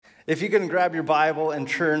If you can grab your Bible and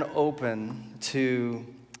turn open to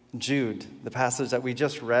Jude, the passage that we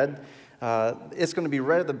just read, it's going to be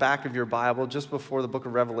right at the back of your Bible just before the book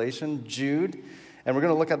of Revelation, Jude. And we're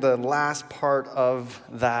going to look at the last part of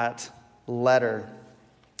that letter.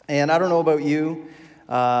 And I don't know about you,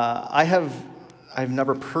 I've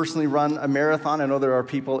never personally run a marathon. I know there are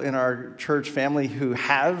people in our church family who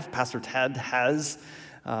have. Pastor Ted has.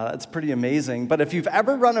 It's pretty amazing. But if you've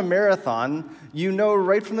ever run a marathon, you know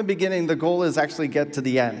right from the beginning the goal is actually get to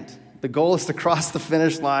the end. The goal is to cross the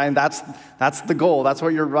finish line. That's the goal. That's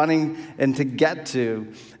what you're running and to get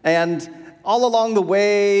to. And all along the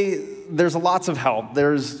way, there's lots of help.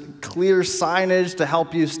 There's clear signage to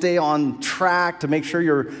help you stay on track, to make sure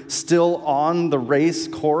you're still on the race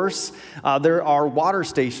course. There are water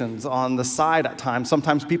stations on the side at times.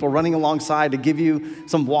 Sometimes people running alongside to give you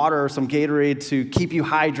some water or some Gatorade to keep you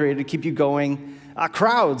hydrated, to keep you going.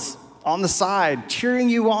 Crowds on the side cheering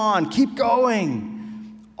you on. Keep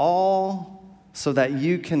going. All so that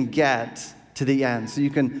you can get to the end, so you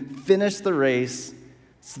can finish the race,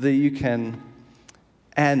 so that you can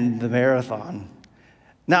end the marathon.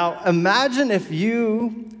 Now, imagine if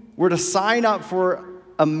you were to sign up for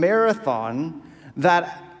a marathon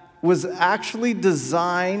that was actually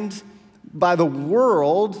designed by the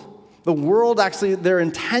world. The world actually, their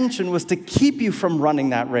intention was to keep you from running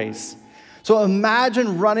that race. So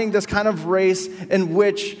imagine running this kind of race in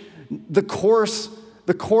which the course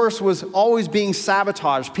was always being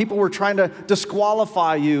sabotaged. People were trying to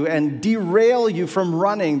disqualify you and derail you from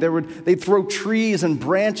running. They'd throw trees and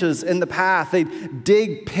branches in the path. They'd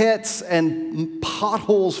dig pits and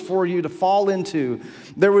potholes for you to fall into.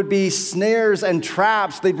 There would be snares and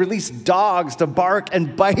traps. They'd release dogs to bark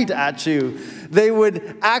and bite at you. They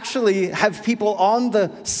would actually have people on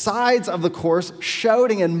the sides of the course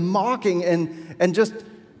shouting and mocking and just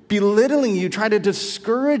belittling you, trying to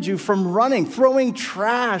discourage you from running, throwing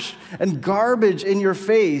trash and garbage in your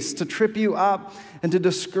face to trip you up and to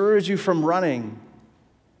discourage you from running.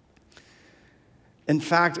 In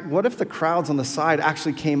fact, what if the crowds on the side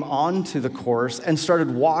actually came onto the course and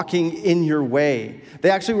started walking in your way? They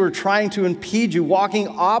actually were trying to impede you, walking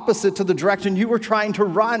opposite to the direction you were trying to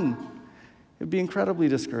run. It would be incredibly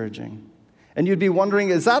discouraging. And you'd be wondering,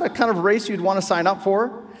 is that a kind of race you'd want to sign up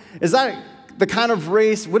for? Is that the kind of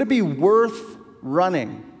race, would it be worth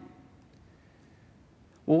running?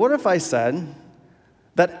 Well, what if I said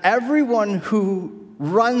that everyone who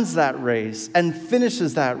runs that race and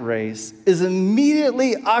finishes that race is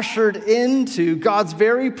immediately ushered into God's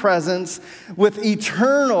very presence with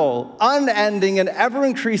eternal, unending, and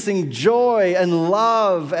ever-increasing joy and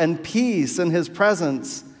love and peace in His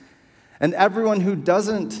presence? And everyone who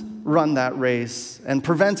doesn't run that race and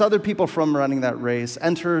prevents other people from running that race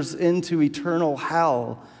enters into eternal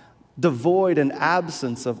hell, devoid and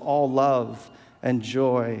absence of all love and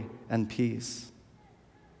joy and peace.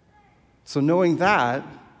 So knowing that,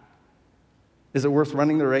 is it worth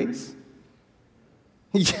running the race?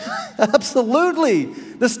 Yeah, absolutely.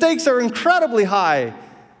 The stakes are incredibly high.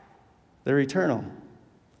 They're eternal.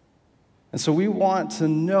 And so we want to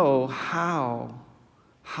know how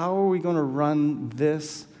are we going to run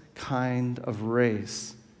this kind of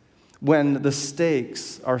race when the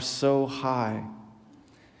stakes are so high?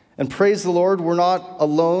 And praise the Lord, we're not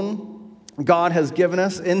alone. God has given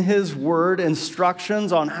us in His Word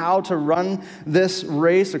instructions on how to run this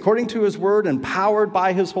race according to His Word, empowered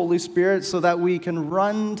by His Holy Spirit, so that we can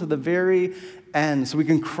run to the very end, so we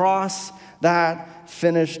can cross that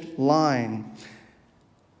finished line.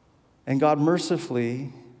 And God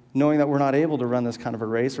mercifully, knowing that we're not able to run this kind of a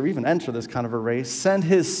race or even enter this kind of a race, sent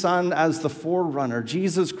His Son as the forerunner,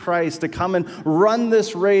 Jesus Christ, to come and run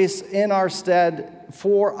this race in our stead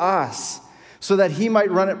for us so that He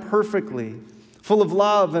might run it perfectly, full of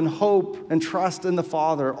love and hope and trust in the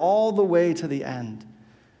Father all the way to the end,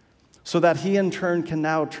 so that He in turn can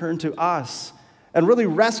now turn to us and really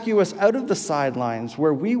rescue us out of the sidelines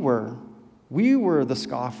where we were. We were the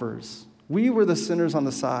scoffers. We were the sinners on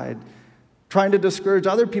the side, trying to discourage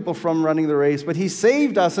other people from running the race, but He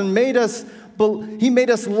saved us and He made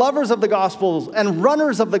us lovers of the gospel and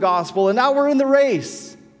runners of the gospel, and now we're in the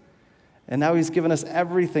race. And now He's given us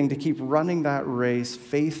everything to keep running that race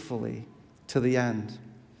faithfully to the end.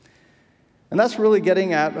 And that's really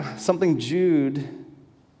getting at something Jude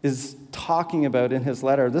is talking about in his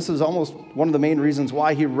letter. This is almost one of the main reasons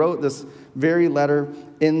why he wrote this very letter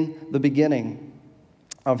in the beginning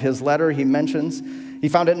of his letter. He mentions he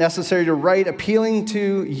found it necessary to write, appealing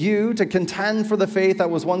to you to contend for the faith that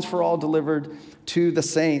was once for all delivered to the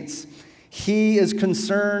saints. He is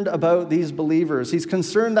concerned about these believers. He's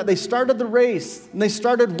concerned that they started the race and they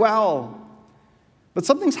started well, But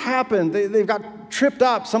something's happened. They've got tripped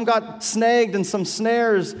up. Some got snagged in some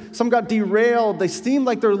snares. Some got derailed. They seem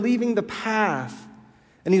like they're leaving the path.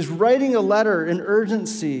 And he's writing a letter in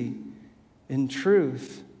urgency, in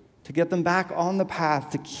truth, to get them back on the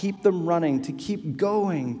path, to keep them running, to keep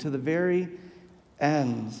going to the very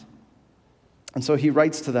end. And so he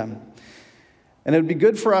writes to them. And it would be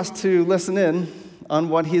good for us to listen in on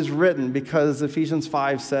what he's written, because Ephesians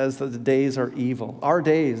 5 says that the days are evil. Our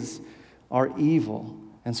days are evil.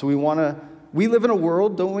 And so we live in a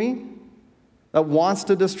world, don't we, that wants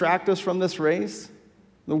to distract us from this race.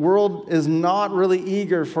 The world is not really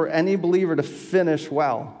eager for any believer to finish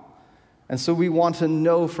well. And so we want to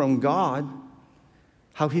know from God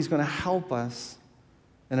how he's going to help us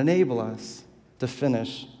and enable us to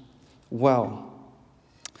finish well.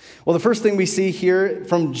 Well, the first thing we see here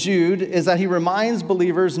from Jude is that he reminds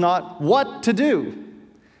believers not what to do.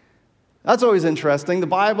 That's always interesting. The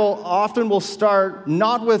Bible often will start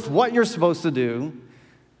not with what you're supposed to do,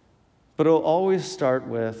 but it'll always start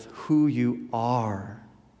with who you are.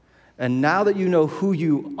 And now that you know who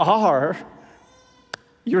you are,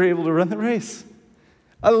 you're able to run the race.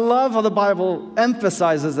 I love how the Bible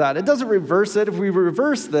emphasizes that. It doesn't reverse it. If we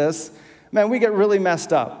reverse this, man, we get really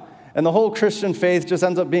messed up. And the whole Christian faith just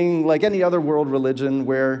ends up being like any other world religion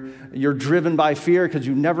where you're driven by fear because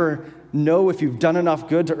you never know if you've done enough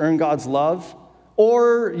good to earn God's love,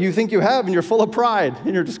 or you think you have and you're full of pride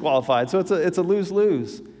and you're disqualified. So it's a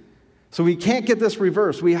lose-lose. So we can't get this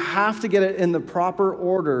reversed. We have to get it in the proper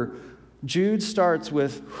order. Jude starts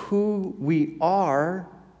with who we are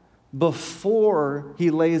before he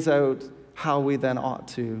lays out how we then ought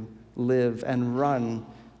to live and run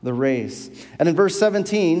the race. And in verse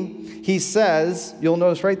 17, he says, you'll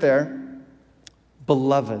notice right there,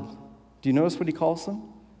 beloved. Do you notice what he calls them?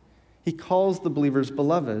 He calls the believers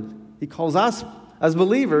beloved. He calls us as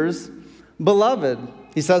believers beloved.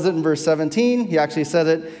 He says it in verse 17. He actually says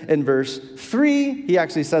it in verse 3. He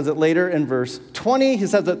actually says it later in verse 20. He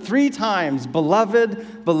says it 3 times,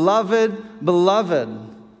 beloved, beloved, beloved.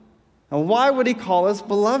 Now, why would he call us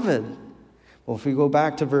beloved? Well, if we go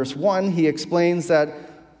back to verse 1, he explains that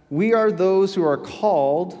we are those who are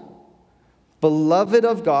called beloved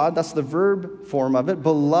of God. That's the verb form of it.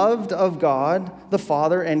 Beloved of God the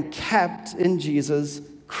Father and kept in Jesus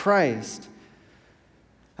Christ.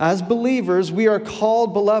 As believers, we are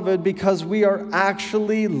called beloved because we are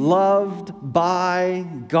actually loved by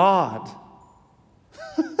God.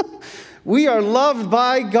 We are loved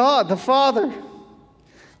by God the Father.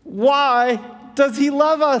 Why does he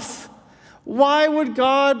love us? Why would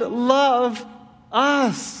God love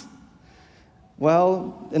us?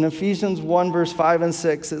 Well, in Ephesians 1, verse 5 and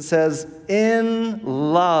 6, it says, in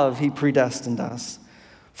love he predestined us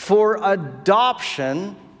for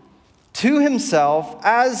adoption to himself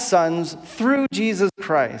as sons through Jesus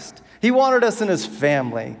Christ. He wanted us in his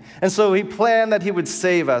family. And so he planned that he would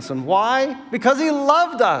save us. And why? Because he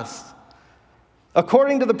loved us.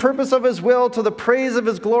 According to the purpose of his will, to the praise of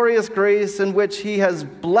his glorious grace, in which he has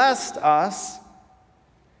blessed us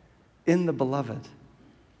in the beloved.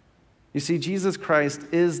 You see, Jesus Christ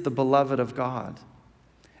is the beloved of God.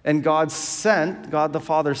 And God the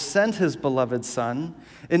Father sent his beloved Son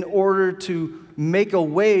in order to make a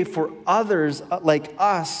way for others like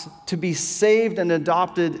us to be saved and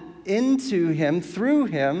adopted into him, through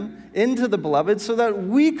him, into the beloved, so that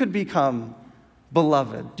we could become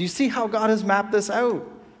beloved. Do you see how God has mapped this out?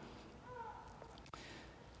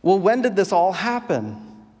 Well, when did this all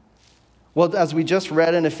happen? Well, as we just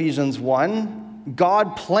read in Ephesians 1,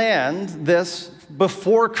 God planned this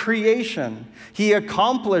before creation. He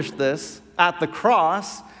accomplished this at the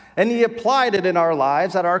cross, and he applied it in our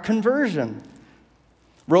lives at our conversion.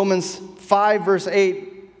 Romans 5, verse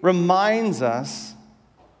 8 reminds us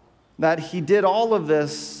that he did all of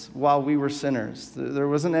this while we were sinners. There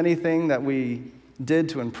wasn't anything that we did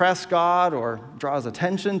to impress God or draw his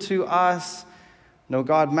attention to us. No,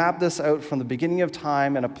 God mapped this out from the beginning of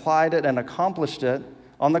time and applied it and accomplished it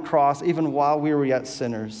on the cross even while we were yet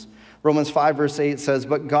sinners. Romans 5, verse 8 says,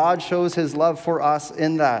 but God shows his love for us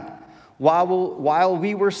in that while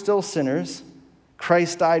we were still sinners,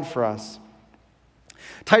 Christ died for us.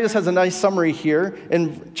 Titus has a nice summary here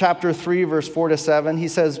in chapter 3, verse 4 to 7. He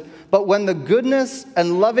says, but when the goodness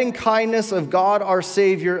and loving kindness of God our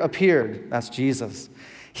Savior appeared, that's Jesus,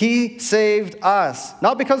 he saved us,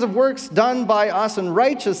 not because of works done by us in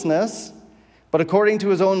righteousness, but according to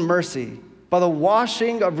his own mercy, by the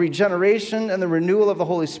washing of regeneration and the renewal of the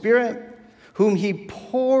Holy Spirit, whom he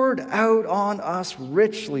poured out on us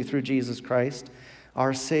richly through Jesus Christ,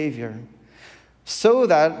 our Savior, so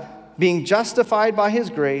that, being justified by his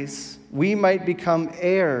grace, we might become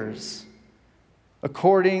heirs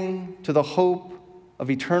according to the hope of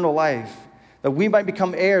eternal life, that we might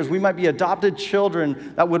become heirs, we might be adopted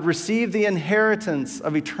children that would receive the inheritance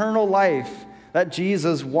of eternal life that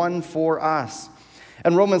Jesus won for us.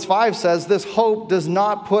 And Romans 5 says, this hope does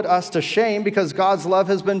not put us to shame because God's love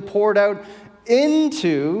has been poured out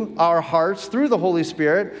into our hearts through the Holy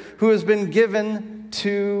Spirit who has been given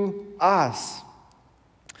to us.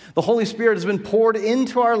 The Holy Spirit has been poured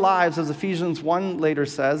into our lives, as Ephesians 1 later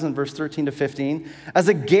says in verse 13 to 15, as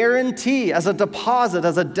a guarantee, as a deposit,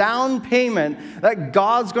 as a down payment that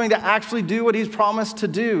God's going to actually do what he's promised to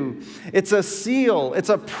do. It's a seal, it's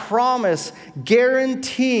a promise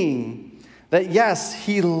guaranteeing that yes,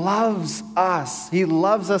 he loves us. He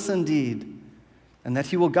loves us indeed. And that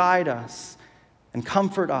he will guide us and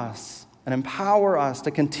comfort us and empower us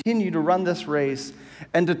to continue to run this race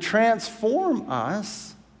and to transform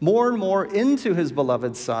us more and more into his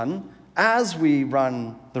beloved Son as we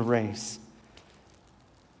run the race.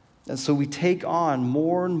 And so we take on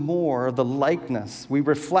more and more of the likeness. We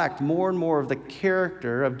reflect more and more of the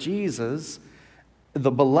character of Jesus,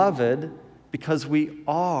 the beloved, because we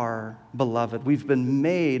are beloved. We've been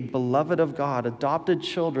made beloved of God, adopted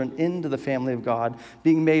children into the family of God,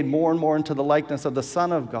 being made more and more into the likeness of the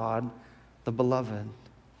Son of God, the beloved.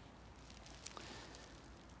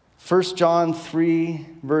 1 John 3,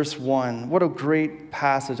 verse 1. What a great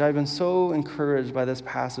passage. I've been so encouraged by this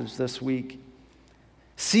passage this week.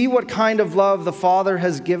 See what kind of love the Father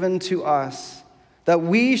has given to us, that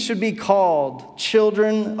we should be called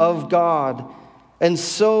children of God, and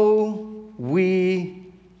so we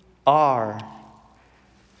are.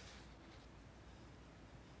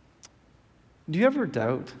 Do you ever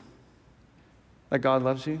doubt that God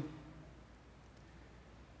loves you?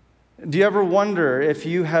 Do you ever wonder if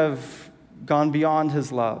you have gone beyond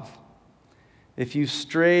his love? If you've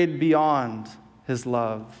strayed beyond his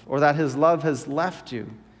love, or that his love has left you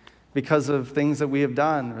because of things that we have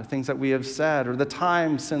done, or things that we have said, or the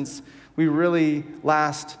time since we really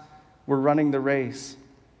last were running the race?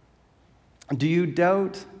 Do you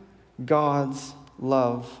doubt God's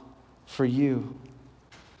love for you?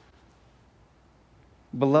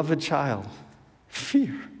 Beloved child,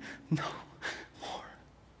 fear no.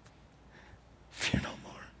 Fear no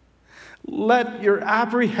more. Let your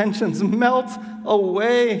apprehensions melt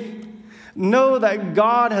away. Know that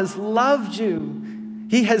God has loved you.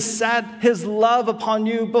 He has set his love upon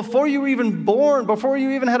you before you were even born, before you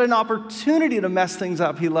even had an opportunity to mess things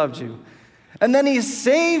up. He loved you. And then he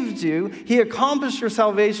saved you. He accomplished your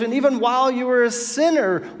salvation even while you were a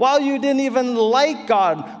sinner, while you didn't even like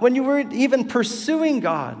God, when you weren't even pursuing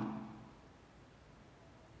God.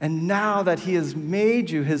 And now that he has made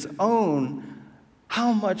you his own,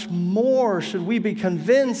 how much more should we be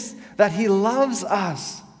convinced that he loves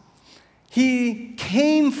us? He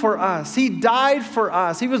came for us. He died for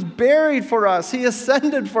us. He was buried for us. He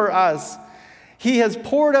ascended for us. He has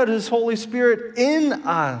poured out his Holy Spirit in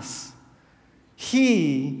us.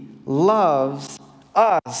 He loves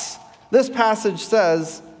us. This passage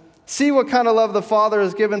says, see what kind of love the Father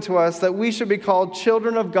has given to us, that we should be called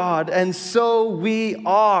children of God, and so we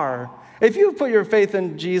are. If you put your faith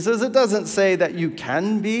in Jesus, it doesn't say that you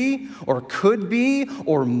can be or could be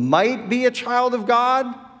or might be a child of God.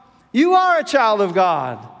 You are a child of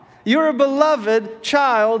God. You're a beloved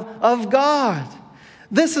child of God.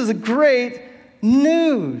 This is great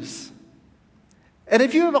news. And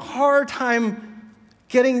if you have a hard time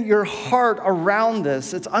getting your heart around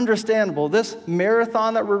this, it's understandable. This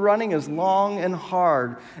marathon that we're running is long and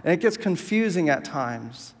hard, and it gets confusing at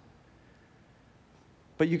times.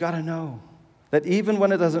 But you got to know that even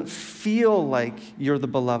when it doesn't feel like you're the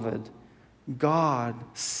beloved, God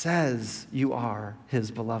says you are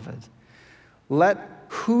his beloved. Let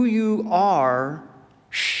who you are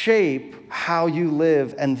shape how you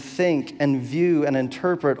live and think and view and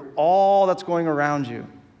interpret all that's going around you.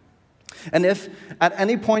 And if at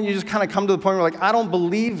any point you just kind of come to the point where like, I don't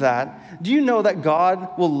believe that, do you know that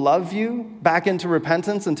God will love you back into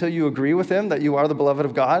repentance until you agree with him that you are the beloved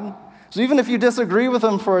of God? So even if you disagree with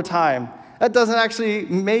him for a time, that doesn't actually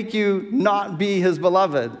make you not be his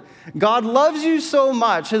beloved. God loves you so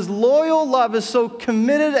much. His loyal love is so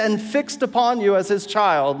committed and fixed upon you as his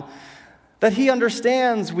child that he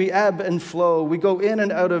understands we ebb and flow. We go in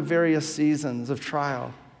and out of various seasons of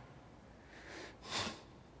trial.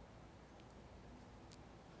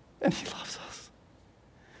 And he loves us.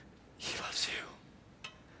 He loves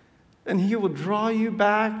you. And he will draw you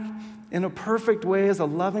back in a perfect way as a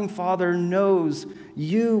loving father knows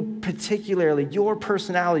you particularly, your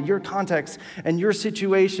personality, your context, and your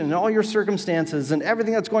situation, and all your circumstances, and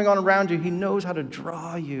everything that's going on around you. He knows how to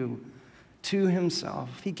draw you to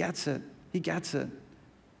himself. He gets it. He gets it.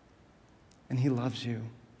 And he loves you.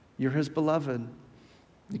 You're his beloved.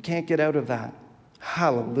 You can't get out of that.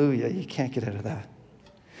 Hallelujah. You can't get out of that.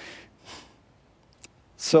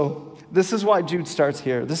 So this is why Jude starts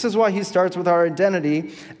here. This is why he starts with our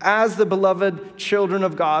identity as the beloved children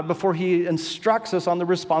of God before he instructs us on the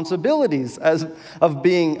responsibilities of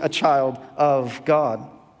being a child of God.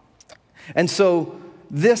 And so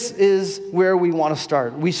this is where we want to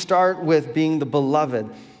start. We start with being the beloved.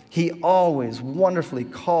 He always wonderfully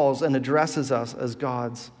calls and addresses us as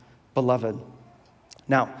God's beloved.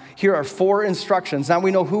 Now, here are 4 instructions. Now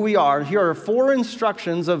we know who we are. Here are 4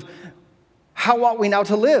 instructions of how ought we now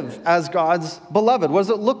to live as God's beloved. What does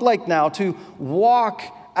it look like now to walk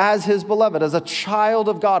as his beloved, as a child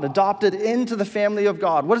of God, adopted into the family of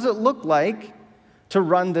God? What does it look like to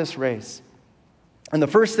run this race? And the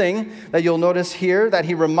first thing that you'll notice here that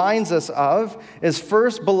he reminds us of is,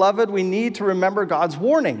 first, beloved, we need to remember God's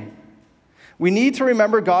warning. We need to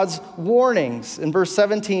remember God's warnings. In verse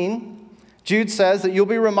 17, Jude says that you'll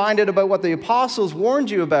be reminded about what the apostles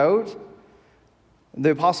warned you about.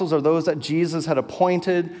 The apostles are those that Jesus had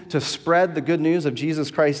appointed to spread the good news of Jesus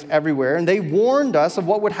Christ everywhere. And they warned us of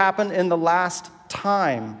what would happen in the last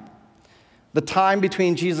time. The time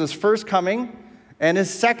between Jesus' first coming and his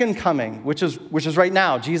second coming, which is right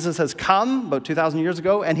now. Jesus has come about 2,000 years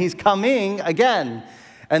ago, and he's coming again.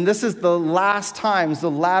 And this is the last times,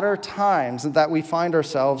 the latter times that we find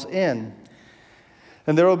ourselves in.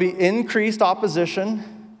 And there will be increased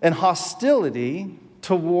opposition and hostility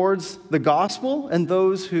towards the gospel and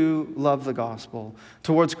those who love the gospel,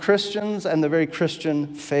 towards Christians and the very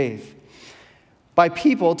Christian faith, by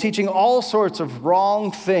people teaching all sorts of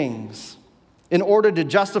wrong things in order to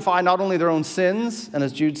justify not only their own sins, and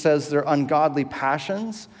as Jude says, their ungodly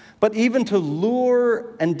passions, but even to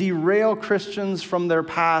lure and derail Christians from their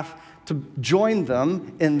path to join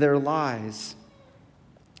them in their lies.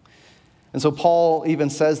 And so Paul even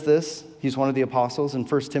says this. He's one of the apostles in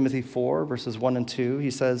 1 Timothy 4, verses 1 and 2.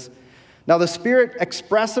 He says, "Now the Spirit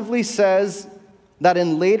expressively says that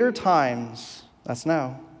in later times," that's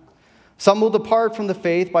now, "some will depart from the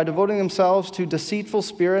faith by devoting themselves to deceitful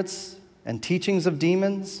spirits and teachings of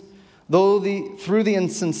demons, through the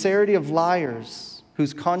insincerity of liars,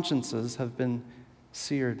 whose consciences have been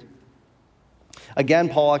seared." Again,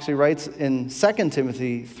 Paul actually writes in 2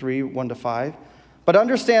 Timothy 3, 1-5, "But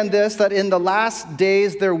understand this, that in the last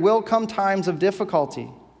days there will come times of difficulty.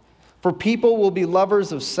 For people will be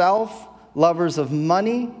lovers of self, lovers of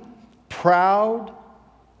money, proud,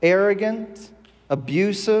 arrogant,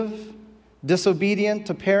 abusive, disobedient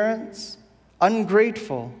to parents,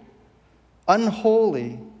 ungrateful,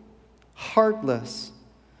 unholy, heartless,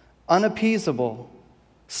 unappeasable,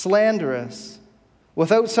 slanderous,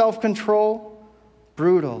 without self-control,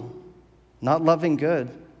 brutal, not loving good,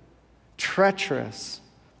 treacherous,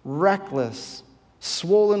 reckless,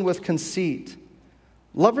 swollen with conceit,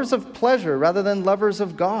 lovers of pleasure rather than lovers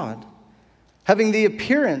of God, having the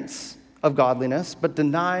appearance of godliness but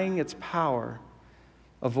denying its power.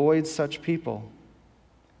 Avoid such people."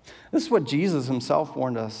 This is what Jesus himself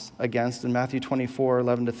warned us against in Matthew 24,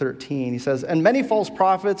 11-13. He says, "And many false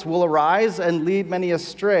prophets will arise and lead many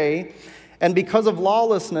astray, and because of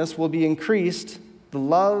lawlessness will be increased, the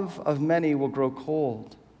love of many will grow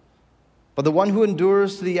cold. But the one who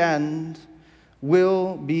endures to the end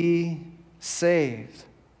will be saved."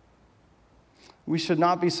 We should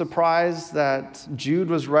not be surprised that Jude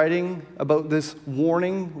was writing about this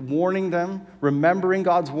warning them, remembering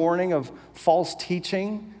God's warning of false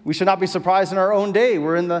teaching. We should not be surprised in our own day.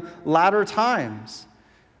 We're in the latter times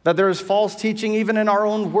that there is false teaching even in our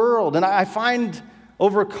own world. And I find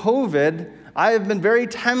over COVID, I have been very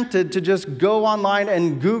tempted to just go online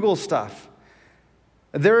and Google stuff.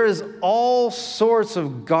 There is all sorts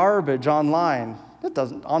of garbage online.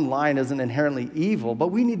 Online isn't inherently evil, but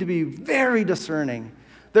we need to be very discerning.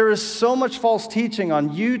 There is so much false teaching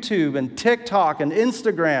on YouTube and TikTok and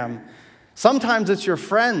Instagram. Sometimes it's your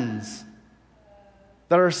friends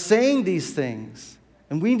that are saying these things,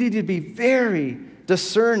 and we need to be very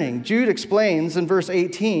discerning. Jude explains in verse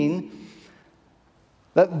 18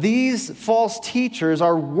 that these false teachers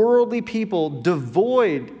are worldly people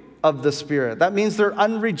devoid of the Spirit. That means they're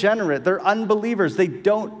unregenerate. They're unbelievers. They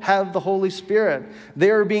don't have the Holy Spirit.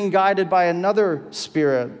 They are being guided by another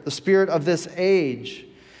spirit, the spirit of this age.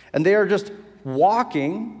 And they are just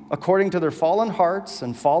walking according to their fallen hearts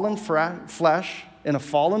and fallen flesh in a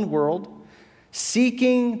fallen world,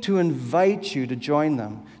 seeking to invite you to join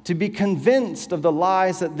them, to be convinced of the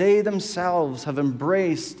lies that they themselves have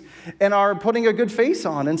embraced and are putting a good face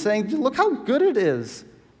on and saying, "Look how good it is.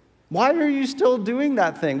 Why are you still doing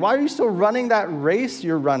that thing? Why are you still running that race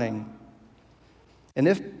you're running?" And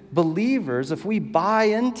if believers, if we buy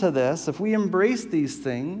into this, if we embrace these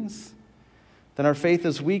things, then our faith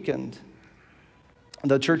is weakened.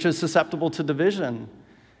 The church is susceptible to division,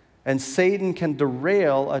 and Satan can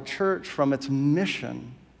derail a church from its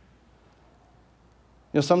mission.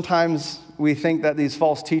 Sometimes we think that these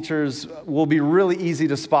false teachers will be really easy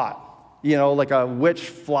to spot, like a witch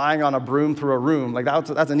flying on a broom through a room. Like that's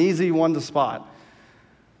an easy one to spot.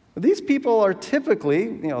 But these people are typically,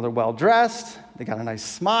 they're well-dressed, they got a nice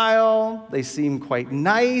smile, they seem quite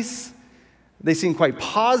nice, they seem quite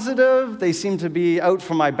positive, they seem to be out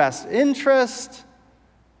for my best interest.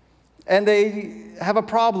 And they have a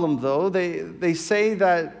problem, though. They say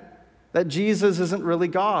that Jesus isn't really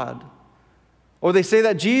God. Or they say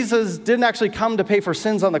that Jesus didn't actually come to pay for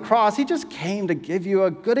sins on the cross. He just came to give you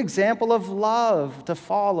a good example of love to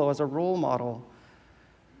follow as a role model.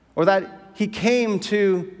 Or that he came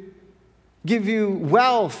to give you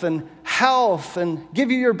wealth and health and give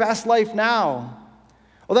you your best life now.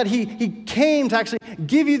 Or that he came to actually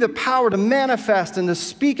give you the power to manifest and to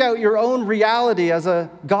speak out your own reality as a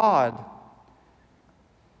God.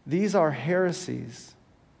 These are heresies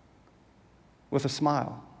with a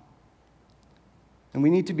smile. And we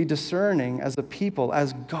need to be discerning as a people,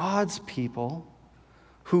 as God's people,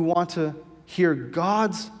 who want to hear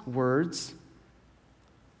God's words,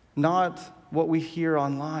 not what we hear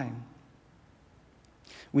online.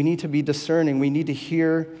 We need to be discerning. We need to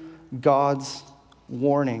hear God's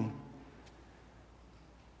warning.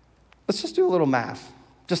 Let's just do a little math.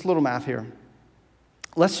 Just a little math here.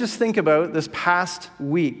 Let's just think about this past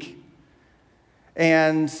week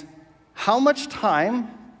and how much time,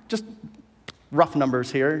 just rough numbers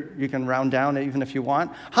here, you can round down even if you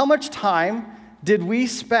want. How much time did we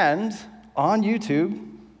spend on YouTube,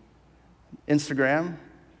 Instagram,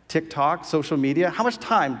 TikTok, social media? How much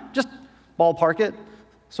time? Just ballpark it.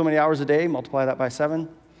 So many hours a day, multiply that by 7.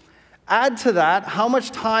 Add to that how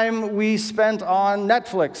much time we spent on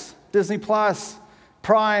Netflix, Disney Plus,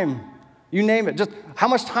 Prime, you name it. Just how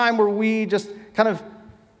much time were we just kind of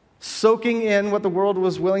soaking in what the world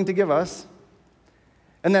was willing to give us?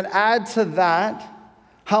 And then add to that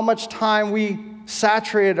how much time we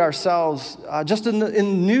saturated ourselves just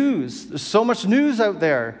in news. There's so much news out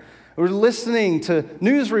there. We're listening to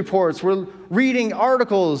news reports. We're reading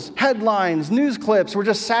articles, headlines, news clips. We're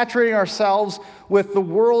just saturating ourselves with the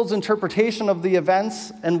world's interpretation of the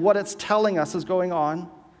events and what it's telling us is going on.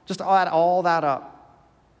 Just add all that up.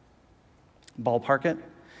 Ballpark it.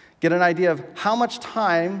 Get an idea of how much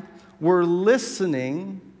time we're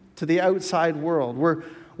listening to the outside world.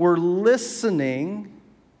 We're listening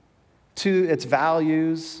to its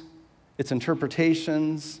values, its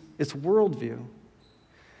interpretations, its worldview.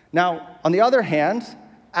 Now, on the other hand,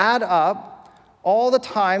 add up all the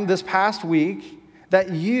time this past week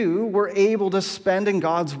that you were able to spend in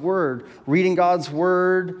God's Word, reading God's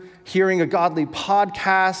Word, hearing a godly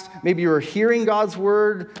podcast. Maybe you were hearing God's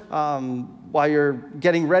Word while you're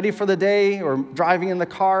getting ready for the day or driving in the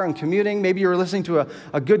car and commuting. Maybe you were listening to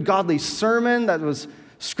a good godly sermon that was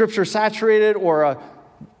Scripture saturated, or a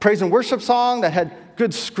praise and worship song that had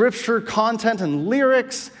good Scripture content and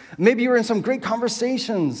lyrics. Maybe you were in some great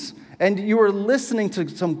conversations and you were listening to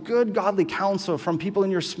some good godly counsel from people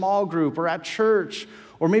in your small group or at church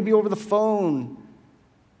or maybe over the phone.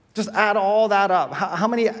 Just add all that up. How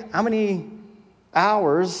many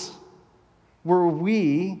hours were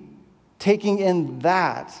we taking in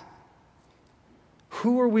that?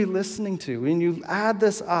 Who are we listening to? When you add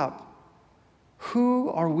this up, who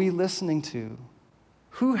are we listening to?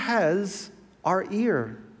 Who has our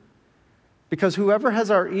ear? Because whoever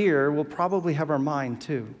has our ear will probably have our mind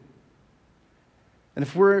too. And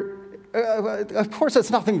if of course,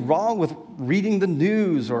 there's nothing wrong with reading the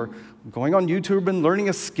news or going on YouTube and learning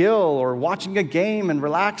a skill or watching a game and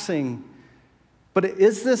relaxing. But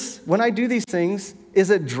when I do these things, is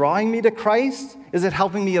it drawing me to Christ? Is it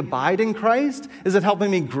helping me abide in Christ? Is it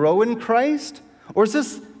helping me grow in Christ? Or is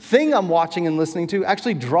this thing I'm watching and listening to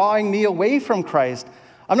actually drawing me away from Christ?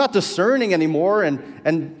 I'm not discerning anymore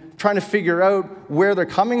and trying to figure out where they're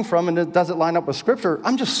coming from and does it line up with Scripture.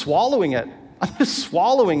 I'm just swallowing it.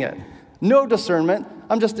 No discernment.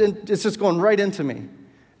 It's just going right into me.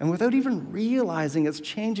 And without even realizing it's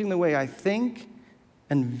changing the way I think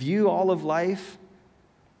and view all of life,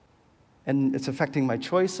 and it's affecting my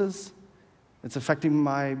choices, it's affecting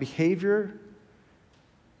my behavior.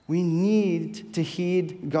 We need to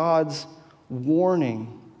heed God's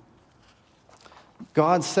warning.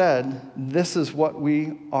 God said, this is what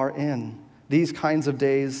we are in, these kinds of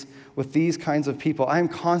days with these kinds of people. I am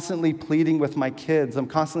constantly pleading with my kids. I'm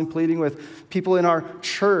constantly pleading with people in our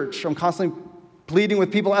church. I'm constantly pleading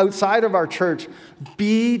with people outside of our church,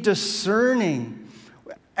 be discerning.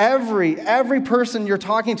 Every person you're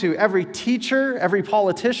talking to, every teacher, every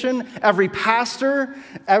politician, every pastor,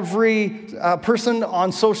 every person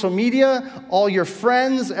on social media, all your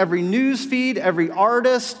friends, every news feed, every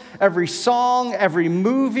artist, every song, every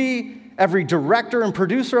movie, every director and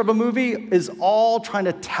producer of a movie is all trying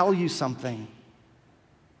to tell you something.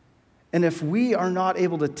 And if we are not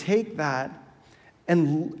able to take that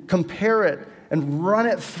and compare it and run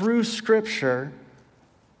it through Scripture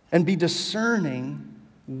and be discerning,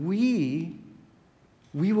 we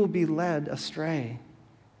will be led astray.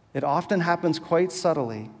 It often happens quite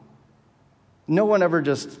subtly. No one ever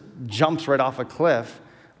just jumps right off a cliff.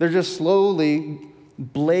 They're just slowly,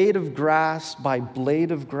 blade of grass by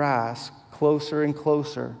blade of grass, closer and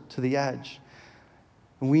closer to the edge.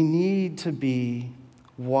 We need to be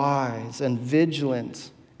wise and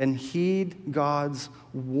vigilant and heed God's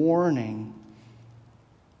warning.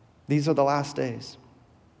 These are the last days.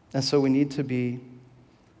 And so we need to be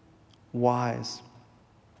wise.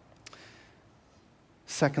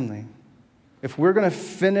 Secondly, if we're going to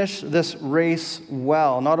finish this race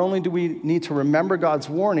well, not only do we need to remember God's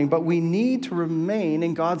warning, but we need to remain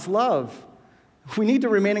in God's love. We need to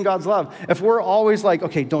remain in God's love. If we're always like,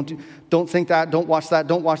 okay, don't think that, don't watch that,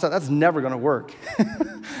 that's never going to work.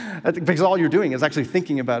 Because all you're doing is actually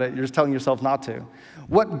thinking about it. You're just telling yourself not to.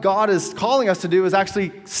 What God is calling us to do is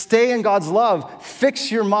actually stay in God's love.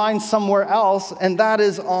 Fix your mind somewhere else, and that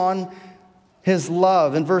is on His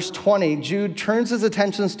love. In verse 20, Jude turns his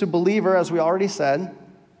attentions to believer, as we already said.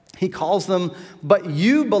 He calls them, but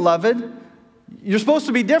you, beloved, you're supposed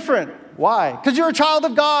to be different. Why? Because you're a child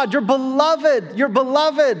of God. You're beloved. You're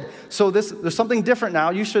beloved. So there's something different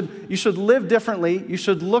now. You should live differently. You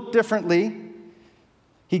should look differently.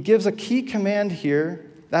 He gives a key command here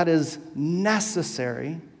that is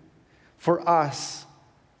necessary for us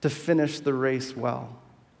to finish the race well.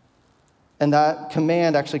 And that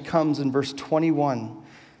command actually comes in verse 21,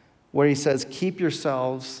 where he says, keep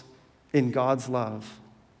yourselves in God's love.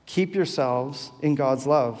 Keep yourselves in God's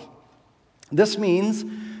love. This means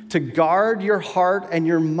to guard your heart and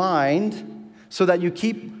your mind so that you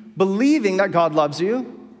keep believing that God loves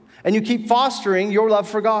you and you keep fostering your love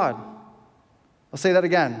for God. I'll say that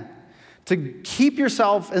again. To keep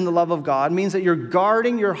yourself in the love of God means that you're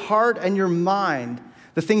guarding your heart and your mind,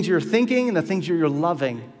 the things you're thinking and the things you're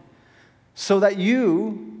loving, so that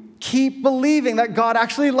you keep believing that God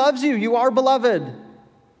actually loves you. You are beloved.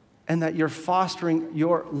 And that you're fostering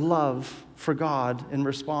your love for God in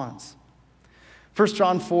response. 1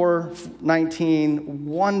 John 4:19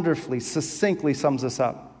 wonderfully, succinctly sums this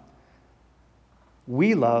up.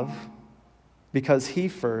 We love because He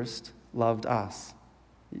first loved us.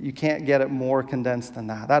 You can't get it more condensed than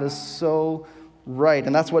that. That is so right.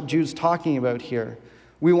 And that's what Jude's talking about here.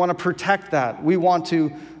 We want to protect that. We want to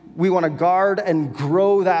guard and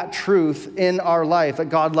grow that truth in our life, that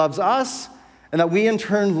God loves us and that we in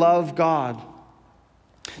turn love God.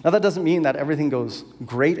 Now, that doesn't mean that everything goes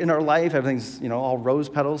great in our life, everything's, all rose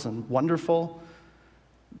petals and wonderful.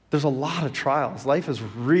 There's a lot of trials. Life is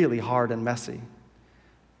really hard and messy.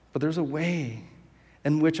 But there's a way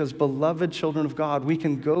in which, as beloved children of God, we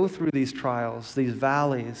can go through these trials, these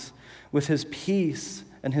valleys, with His peace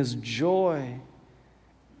and His joy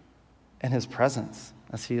and His presence,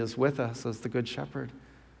 as He is with us as the Good Shepherd,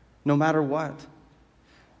 no matter what.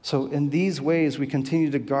 So in these ways, we continue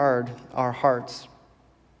to guard our hearts.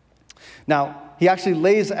 Now, he actually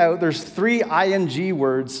lays out, there's 3 ing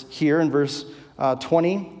words here in verse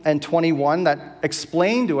 20 and 21 that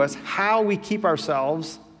explain to us how we keep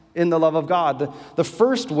ourselves in the love of God. The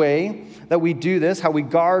first way that we do this, how we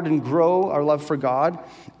guard and grow our love for God,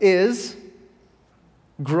 is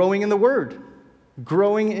growing in the Word.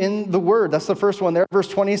 Growing in the Word. That's the first one there. Verse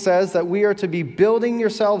 20 says that we are to be building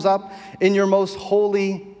yourselves up in your most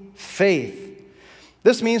holy faith.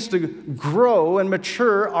 This means to grow and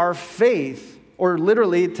mature our faith, or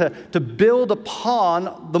literally to build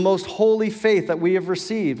upon the most holy faith that we have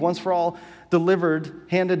received, once for all delivered,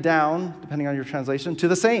 handed down, depending on your translation, to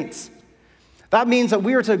the saints. That means that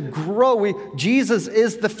we are to grow. Jesus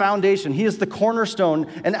is the foundation. He is the cornerstone.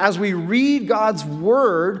 And as we read God's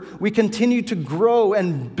word, we continue to grow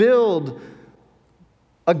and build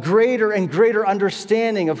a greater and greater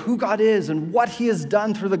understanding of who God is and what He has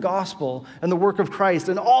done through the gospel and the work of Christ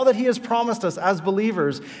and all that He has promised us as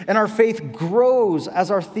believers. And our faith grows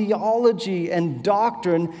as our theology and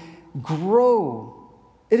doctrine grow.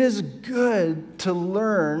 It is good to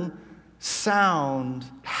learn sound,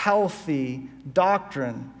 healthy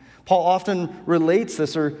doctrine. Paul often relates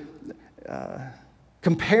this or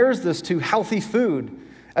compares this to healthy food.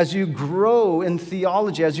 as you grow in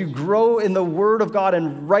theology, as you grow in the Word of God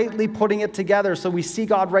and rightly putting it together so we see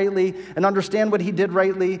God rightly and understand what He did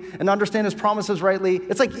rightly and understand His promises rightly.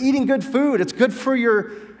 It's like eating good food. It's good for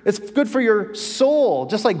your soul,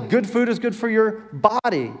 just like good food is good for your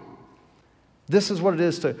body. This is what it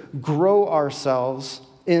is to grow ourselves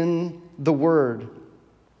in the Word.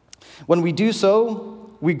 When we do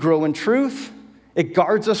so, we grow in truth. It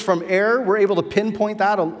guards us from error. We're able to pinpoint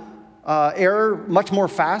that error much more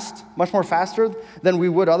faster than we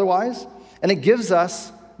would otherwise. And it gives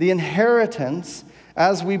us the inheritance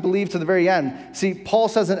as we believe to the very end. See, Paul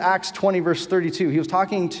says in Acts 20, verse 32, he was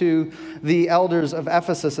talking to the elders of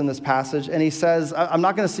Ephesus in this passage, and he says, I'm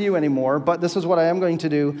not going to see you anymore, but this is what I am going to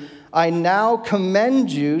do. I now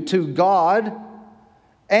commend you to God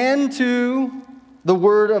and to the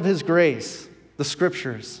word of his grace, the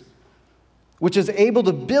scriptures, which is able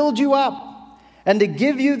to build you up and to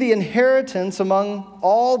give you the inheritance among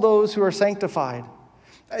all those who are sanctified.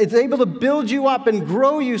 It's able to build you up and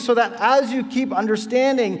grow you so that as you keep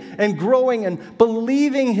understanding and growing and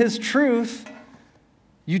believing his truth,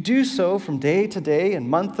 you do so from day to day and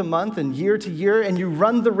month to month and year to year, and you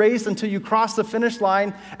run the race until you cross the finish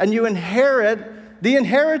line and you inherit the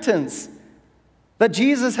inheritance that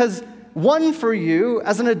Jesus has won for you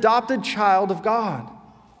as an adopted child of God.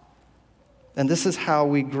 And this is how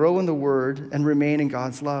we grow in the Word and remain in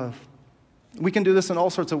God's love. We can do this in all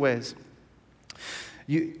sorts of ways.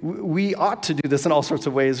 We ought to do this in all sorts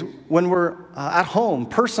of ways when we're at home,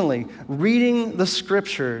 personally, reading the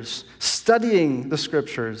Scriptures, studying the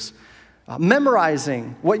Scriptures,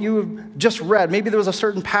 memorizing what you've just read. Maybe there was a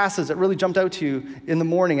certain passage that really jumped out to you in the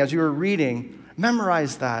morning as you were reading.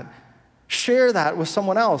 Memorize that. Share that with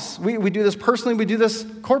someone else. We do this personally. We do this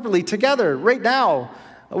corporately together right now.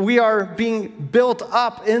 We are being built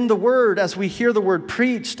up in the Word as we hear the Word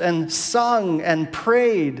preached and sung and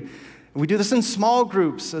prayed. We do this in small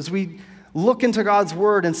groups as we look into God's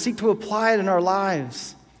Word and seek to apply it in our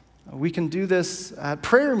lives. We can do this at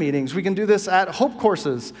prayer meetings. We can do this at Hope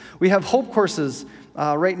Courses. We have Hope Courses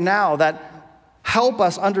right now that help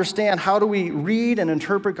us understand how do we read and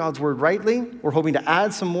interpret God's Word rightly. We're hoping to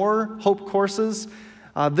add some more Hope Courses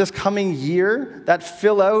this coming year that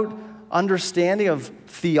fill out understanding of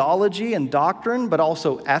theology and doctrine, but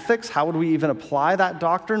also ethics. How would we even apply that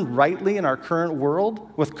doctrine rightly in our current world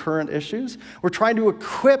with current issues? We're trying to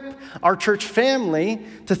equip our church family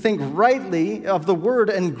to think rightly of the Word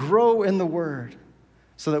and grow in the Word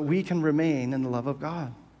so that we can remain in the love of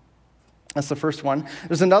God. That's the first one.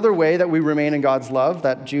 There's another way that we remain in God's love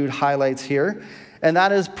that Jude highlights here, and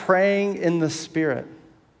that is praying in the Spirit.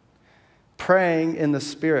 Praying in the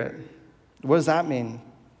Spirit. What does that mean?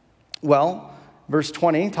 Well, verse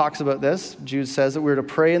 20 talks about this. Jude says that we're to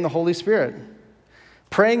pray in the Holy Spirit.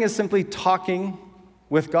 Praying is simply talking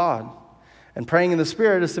with God. And praying in the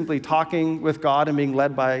Spirit is simply talking with God and being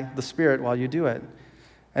led by the Spirit while you do it.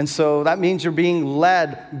 And so that means you're being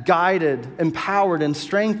led, guided, empowered, and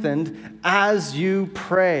strengthened as you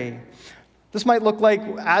pray. This might look like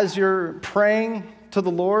as you're praying to the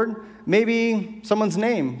Lord, maybe someone's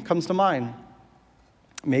name comes to mind.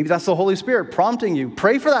 Maybe that's the Holy Spirit prompting you.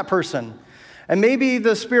 Pray for that person. And maybe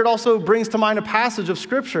the Spirit also brings to mind a passage of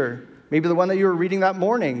Scripture. Maybe the one that you were reading that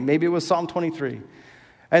morning. Maybe it was Psalm 23.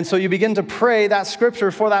 And so you begin to pray that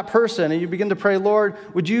Scripture for that person. And you begin to pray, Lord,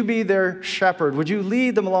 would you be their shepherd? Would you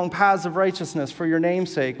lead them along paths of righteousness for your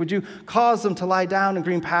name's sake? Would you cause them to lie down in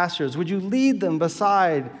green pastures? Would you lead them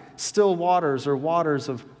beside still waters or waters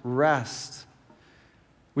of rest?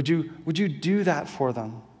 Would you do that for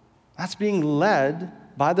them? That's being led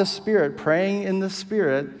by the Spirit, praying in the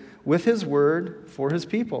Spirit with his word for his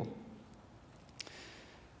people.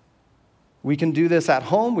 We can do this at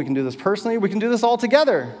home. We can do this personally. We can do this all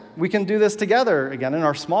together. We can do this together. Again, in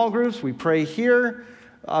our small groups, we pray here.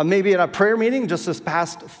 Maybe in a prayer meeting just this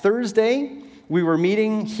past Thursday, we were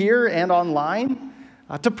meeting here and online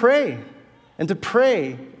to pray. And to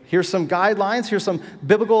pray, here's some guidelines. Here's some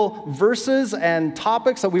biblical verses and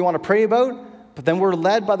topics that we want to pray about. But then we're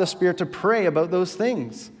led by the Spirit to pray about those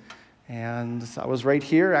things. And I was right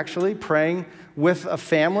here, actually, praying with a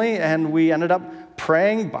family, and we ended up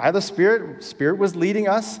praying by the Spirit. Spirit was leading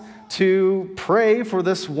us to pray for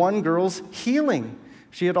this one girl's healing.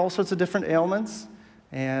 She had all sorts of different ailments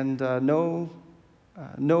and no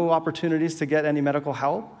opportunities to get any medical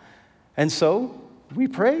help. And so we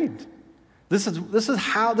prayed. This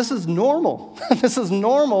is normal. This is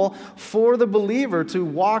normal for the believer to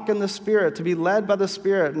walk in the Spirit, to be led by the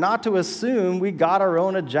Spirit, not to assume we got our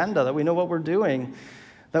own agenda, that we know what we're doing,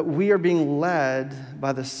 that we are being led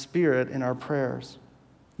by the Spirit in our prayers.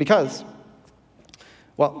 Because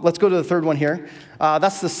Well, let's go to the third one here.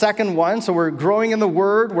 That's the second one. So we're growing in the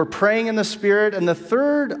Word, we're praying in the Spirit, and the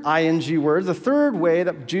third ing word, the third way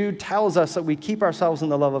that Jude tells us that we keep ourselves in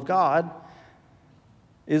the love of God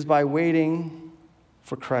is by waiting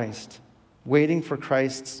for Christ, waiting for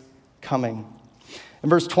Christ's coming. In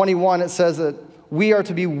verse 21, it says that we are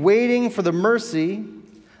to be waiting for the mercy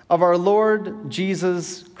of our Lord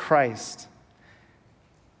Jesus Christ.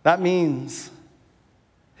 That means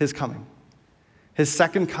his coming, his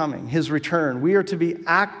second coming, his return. We are to be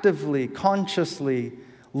actively, consciously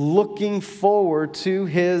looking forward to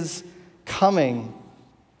his coming.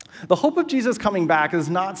 The hope of Jesus coming back is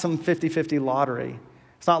not some 50-50 lottery.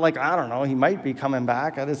 It's not like, I don't know, he might be coming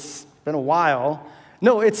back. It's been a while.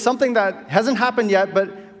 No, it's something that hasn't happened yet,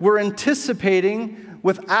 but we're anticipating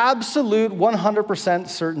with absolute 100%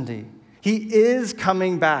 certainty. He is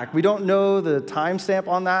coming back. We don't know the timestamp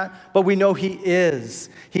on that, but we know he is.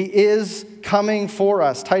 He is coming for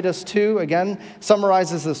us. Titus 2, again,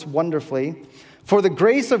 summarizes this wonderfully. For the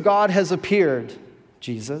grace of God has appeared,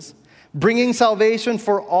 Jesus, bringing salvation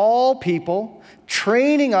for all people,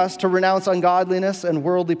 training us to renounce ungodliness and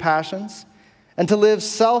worldly passions, and to live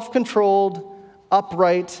self-controlled,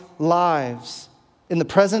 upright lives in the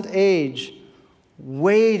present age,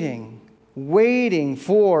 waiting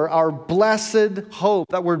for our blessed hope.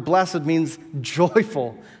 That word blessed means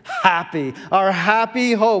joyful, happy. Our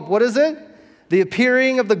happy hope. What is it? The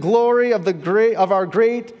appearing of the glory of our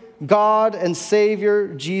great God and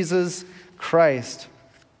Savior, Jesus Christ.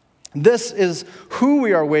 This is who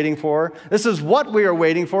we are waiting for. This is what we are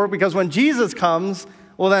waiting for, because when Jesus comes,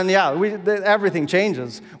 well then, everything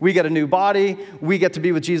changes. We get a new body. We get to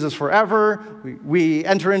be with Jesus forever. We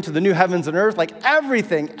enter into the new heavens and earth. Like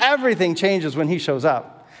everything changes when he shows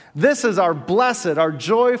up. This is our blessed, our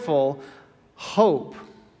joyful hope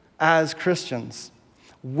as Christians,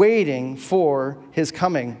 waiting for his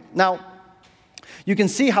coming. Now, you can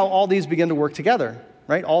see how all these begin to work together,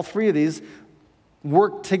 right? All three of these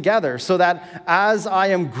work together so that as I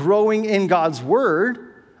am growing in God's word,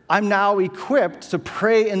 I'm now equipped to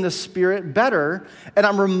pray in the Spirit better, and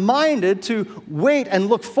I'm reminded to wait and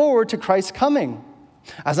look forward to Christ's coming.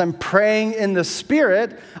 As I'm praying in the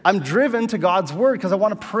Spirit, I'm driven to God's word because I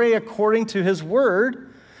want to pray according to his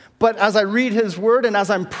word. But as I read his word and as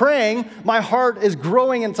I'm praying, my heart is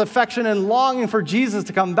growing in its affection and longing for Jesus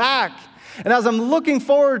to come back. And as I'm looking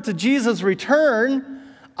forward to Jesus' return,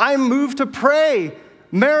 I'm moved to pray,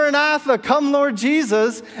 Maranatha, come Lord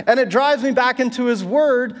Jesus, and it drives me back into his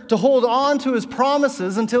word to hold on to his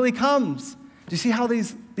promises until he comes. Do you see how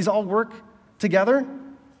these all work together?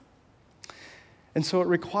 And so it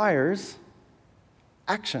requires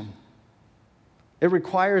action. It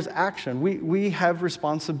requires action. We have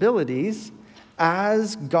responsibilities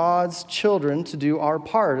as God's children to do our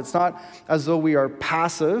part. It's not as though we are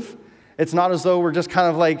passive. It's not as though we're just kind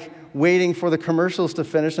of like waiting for the commercials to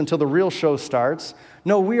finish until the real show starts.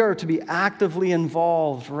 No, we are to be actively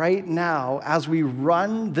involved right now as we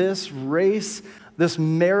run this race, this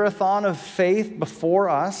marathon of faith before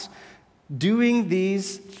us, doing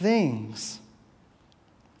these things.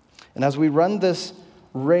 And as we run this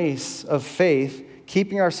race of faith,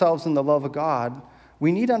 keeping ourselves in the love of God,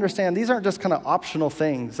 we need to understand these aren't just kind of optional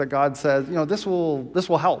things that God says, this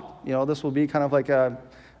will help. This will be kind of like a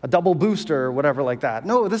double booster or whatever like that.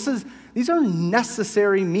 No, these are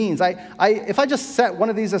necessary means. If I just set one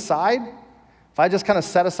of these aside, if I just kind of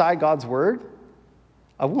set aside God's word,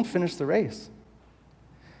 I won't finish the race.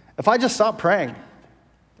 If I just stop praying,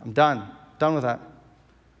 I'm done with that.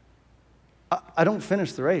 I don't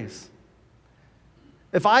finish the race.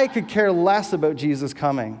 If I could care less about Jesus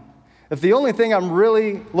coming, if the only thing I'm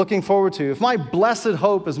really looking forward to, if my blessed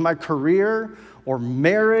hope is my career or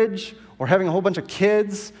marriage or having a whole bunch of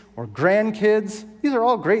kids or grandkids, these are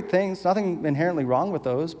all great things, nothing inherently wrong with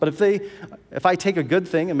those. But if I take a good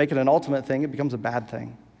thing and make it an ultimate thing, it becomes a bad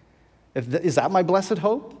thing. Is that my blessed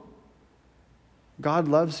hope? God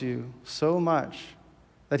loves you so much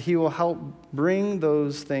that he will help bring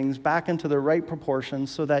those things back into the right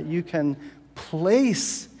proportions so that you can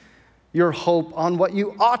place your hope on what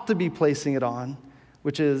you ought to be placing it on,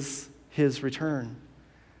 which is his return.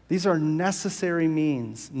 These are necessary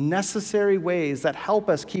means, necessary ways that help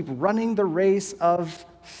us keep running the race of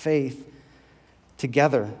faith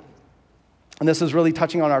together. And this is really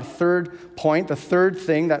touching on our third point, the third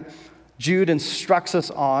thing that Jude instructs us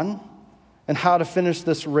on and how to finish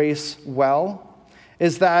this race well,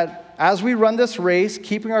 is that as we run this race,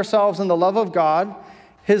 keeping ourselves in the love of God,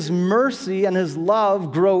 his mercy and his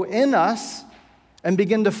love grow in us and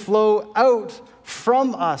begin to flow out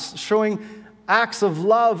from us, showing acts of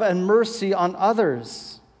love and mercy on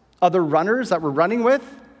others, other runners that we're running with,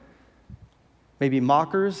 maybe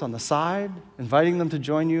mockers on the side, inviting them to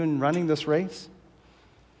join you in running this race.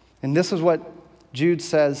 And this is what Jude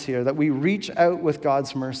says here, that we reach out with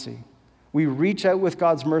God's mercy. We reach out with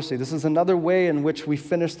God's mercy. This is another way in which we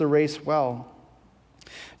finish the race well.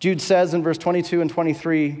 Jude says in verse 22 and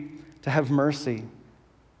 23 to have mercy,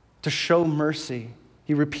 to show mercy.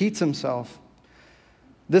 He repeats himself.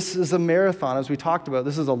 This is a marathon, as we talked about.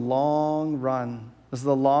 This is a long run. This is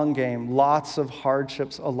a long game. Lots of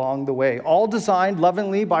hardships along the way. All designed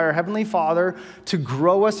lovingly by our Heavenly Father to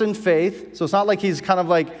grow us in faith. So it's not like he's kind of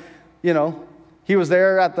like, he was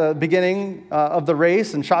there at the beginning of the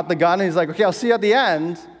race and shot the gun, and he's like, okay, I'll see you at the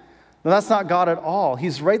end. No, that's not God at all.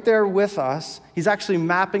 He's right there with us. He's actually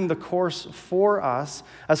mapping the course for us.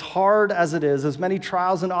 As hard as it is, as many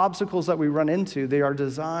trials and obstacles that we run into, they are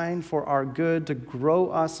designed for our good, to grow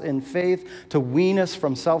us in faith, to wean us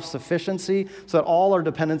from self-sufficiency, so that all our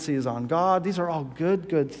dependency is on God. These are all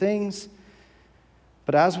good things.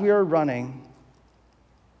 But as we are running,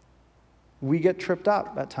 we get tripped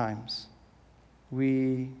up at times.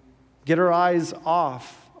 We get our eyes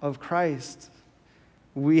off of Christ.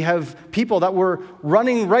 We have people that were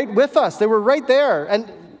running right with us. They were right there.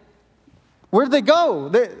 And where did they go?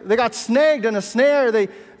 They got snagged in a snare. They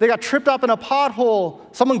got tripped up in a pothole.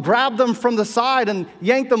 Someone grabbed them from the side and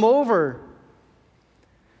yanked them over.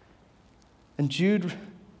 And Jude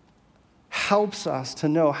helps us to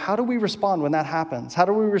know, how do we respond when that happens? How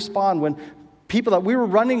do we respond when people that we were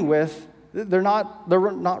running with, they're not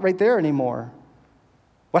right there anymore?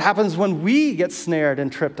 What happens when we get snared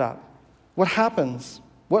and tripped up? What happens?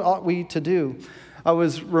 What ought we to do? I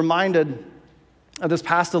was reminded of this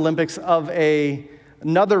past Olympics of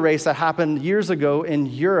another race that happened years ago in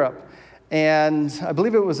Europe. And I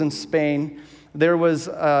believe it was in Spain. There was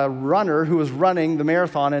a runner who was running the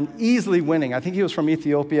marathon and easily winning. I think he was from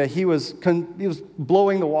Ethiopia. He was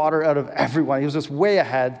blowing the water out of everyone. He was just way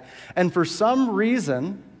ahead. And for some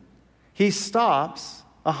reason, he stops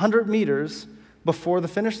 100 meters before the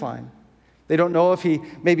finish line. They don't know if he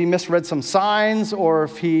maybe misread some signs or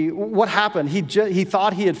what happened. He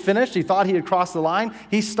thought he had finished. He thought he had crossed the line.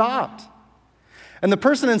 He stopped. And the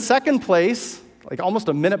person in second place, like almost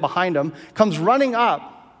a minute behind him, comes running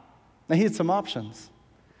up. Now, he had some options.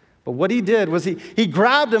 But what he did was he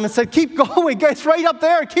grabbed him and said, keep going, guys, right up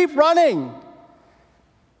there, keep running. It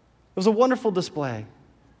was a wonderful display.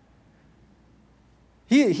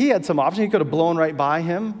 He had some options. He could have blown right by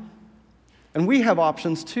him. And we have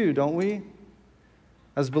options too, don't we?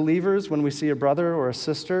 As believers, when we see a brother or a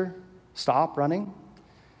sister stop running,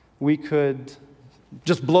 we could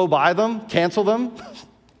just blow by them, cancel them.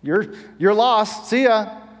 You're lost. See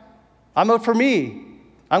ya. I'm out for me.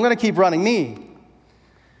 I'm going to keep running me.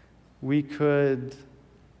 We could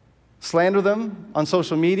slander them on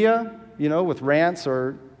social media, with rants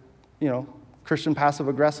or, Christian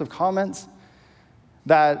passive-aggressive comments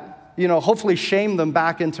that, hopefully shame them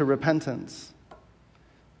back into repentance.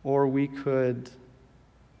 Or we could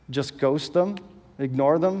just ghost them,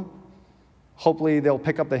 ignore them. Hopefully they'll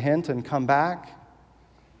pick up the hint and come back.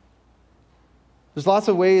 There's lots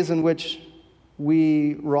of ways in which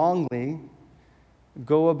we wrongly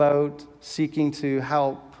go about seeking to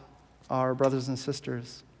help our brothers and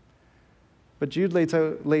sisters. But Jude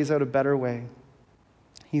lays out a better way.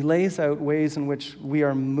 He lays out ways in which we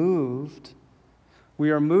are moved.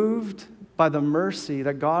 We are moved by the mercy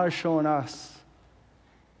that God has shown us.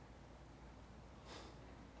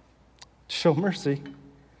 Show mercy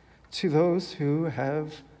to those who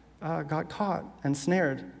have got caught and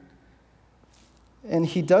snared. And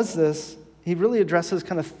he does this, he really addresses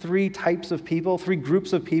kind of three types of people, three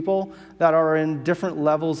groups of people that are in different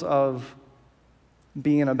levels of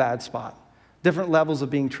being in a bad spot, different levels of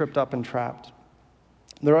being tripped up and trapped.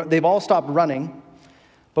 They've all stopped running,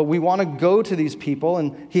 but we want to go to these people,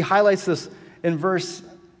 and he highlights this in verse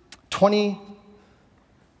 21.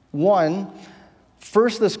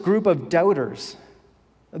 First, this group of doubters.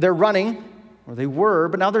 They're running, or they were,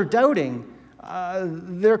 but now they're doubting.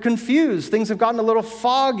 They're confused. Things have gotten a little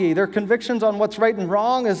foggy. Their convictions on what's right and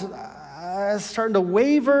wrong is starting to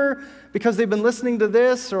waver because they've been listening to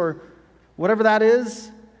this or whatever that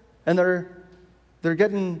is, and they're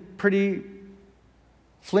getting pretty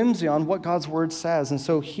flimsy on what God's word says. And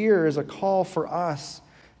so here is a call for us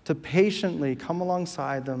to patiently come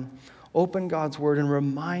alongside them, open God's word, and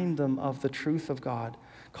remind them of the truth of God,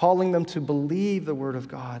 calling them to believe the word of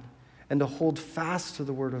God and to hold fast to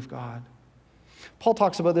the word of God. Paul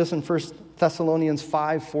talks about this in 1 Thessalonians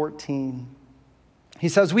 5:14. He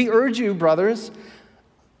says, "We urge you, brothers,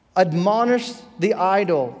 admonish the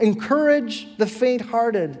idle, encourage the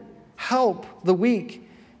faint-hearted, help the weak,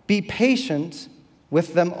 be patient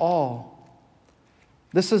with them all.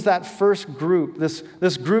 This is that first group.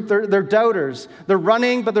 This group, they're doubters. They're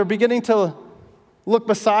running, but they're beginning to look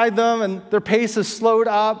beside them, and their pace is slowed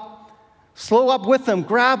up. Slow up with them,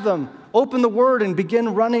 grab them, open the Word, and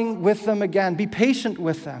begin running with them again. Be patient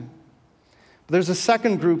with them. But there's a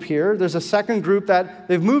second group here. There's a second group that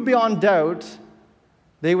they've moved beyond doubt.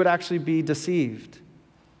 They would actually be deceived.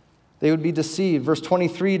 They would be deceived. Verse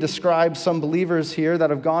 23 describes some believers here that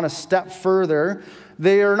have gone a step further.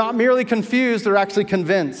 They are not merely confused, they're actually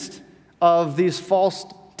convinced of these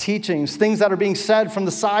false teachings, things that are being said from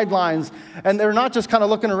the sidelines. And they're not just kind of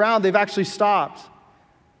looking around, they've actually stopped.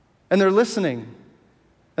 And they're listening.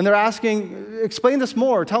 And they're asking, explain this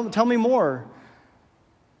more, tell me more.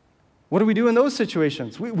 What do we do in those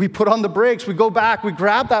situations? We put on the brakes, we go back, we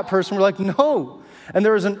grab that person, we're like, no. And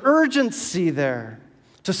there is an urgency there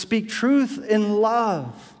to speak truth in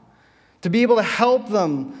love, to be able to help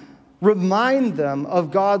them, remind them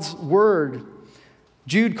of God's word.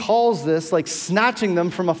 Jude calls this like snatching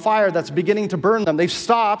them from a fire that's beginning to burn them. They've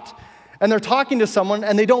stopped, and they're talking to someone,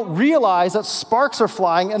 and they don't realize that sparks are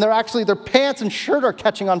flying, and their pants and shirt are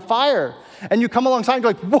catching on fire. And you come alongside and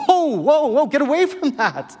you're like, whoa, get away from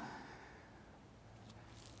that.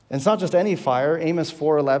 And it's not just any fire. Amos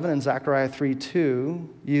 4:11 and Zechariah 3:2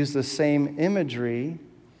 use the same imagery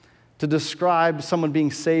to describe someone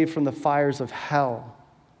being saved from the fires of hell,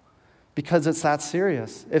 because it's that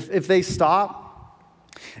serious. If they stop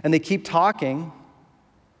and they keep talking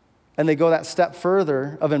and they go that step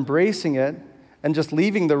further of embracing it and just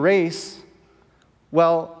leaving the race,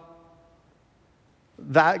 well,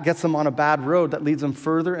 that gets them on a bad road that leads them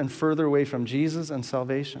further and further away from Jesus and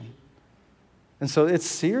salvation. And so it's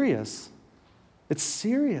serious. It's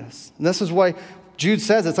serious. And this is why Jude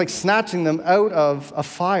says it's like snatching them out of a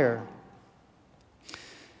fire.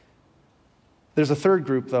 There's a third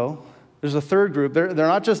group, though. There's a third group. They're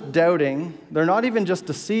not just doubting. They're not even just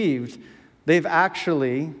deceived. They've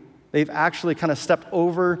actually kind of stepped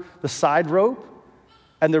over the side rope,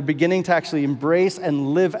 and they're beginning to actually embrace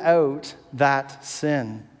and live out that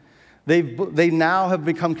sin. They now have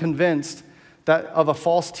become convinced of a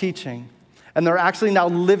false teaching, and they're actually now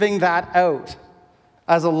living that out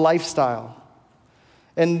as a lifestyle.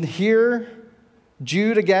 And here,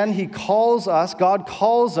 Jude again, God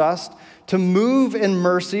calls us to move in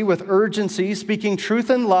mercy with urgency, speaking truth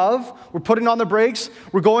in love. We're putting on the brakes,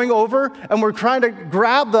 we're going over, and we're trying to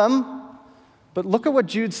grab them. But look at what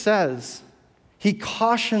Jude says. He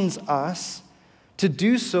cautions us to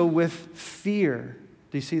do so with fear.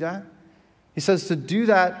 Do you see that? He says to do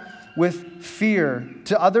that with fear.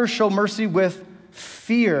 To others, show mercy with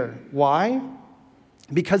fear. Why?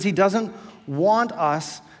 Because he doesn't want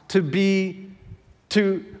us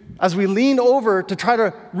as we lean over to try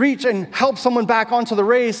to reach and help someone back onto the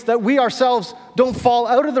race, that we ourselves don't fall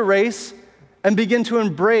out of the race and begin to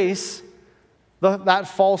embrace that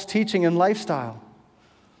false teaching and lifestyle.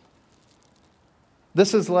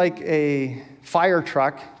 This is like a fire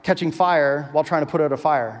truck catching fire while trying to put out a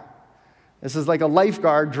fire. This is like a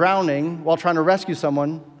lifeguard drowning while trying to rescue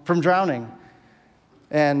someone from drowning.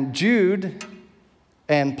 And Jude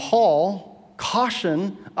and Paul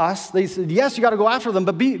caution us. They said, yes, you got to go after them,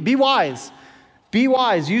 but be wise. Be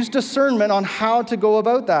wise. Use discernment on how to go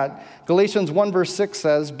about that. Galatians 1 verse 6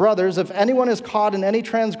 says, brothers, if anyone is caught in any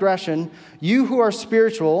transgression, you who are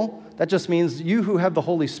spiritual, that just means you who have the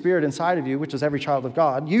Holy Spirit inside of you, which is every child of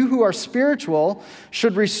God, you who are spiritual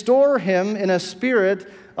should restore him in a spirit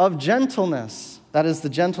of gentleness. That is the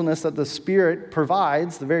gentleness that the Spirit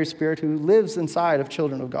provides, the very Spirit who lives inside of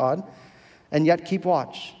children of God. And yet keep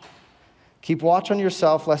watch. Keep watch on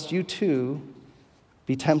yourself, lest you too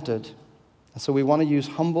be tempted. And so we want to use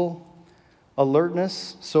humble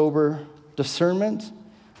alertness, sober discernment,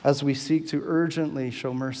 as we seek to urgently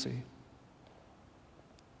show mercy.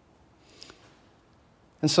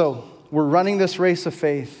 And so we're running this race of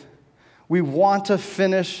faith. We want to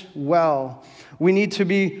finish well. We need to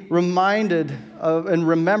be reminded of and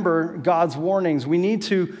remember God's warnings. We need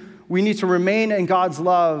to remain in God's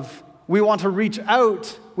love. We want to reach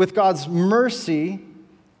out with God's mercy,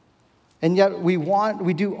 and yet we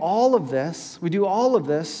do all of this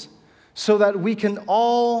so that we can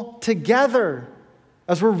all together,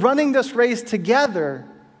 as we're running this race together,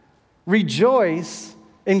 rejoice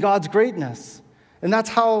in God's greatness. And that's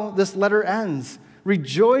how this letter ends,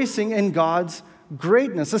 rejoicing in God's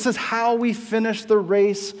greatness. This is how we finish the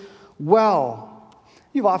race well.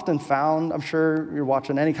 You've often found, I'm sure you're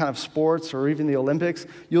watching any kind of sports or even the Olympics,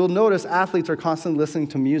 you'll notice athletes are constantly listening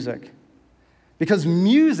to music. Because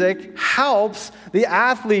music helps the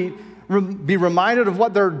athlete be reminded of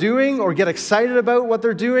what they're doing or get excited about what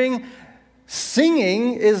they're doing.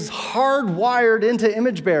 Singing is hardwired into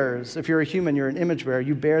image bearers. If you're a human, you're an image bearer.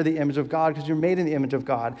 You bear the image of God because you're made in the image of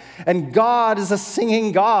God. And God is a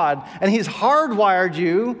singing God, and he's hardwired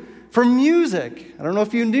you for music. I don't know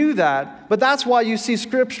if you knew that, but that's why you see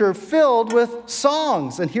Scripture filled with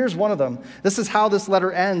songs. And here's one of them. This is how this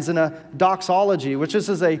letter ends in a doxology, which is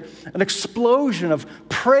an explosion of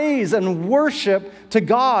praise and worship to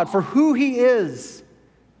God for who he is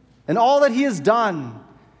and all that he has done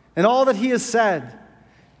and all that he has said.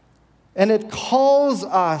 And it calls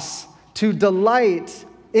us to delight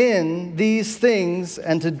in these things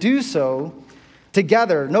and to do so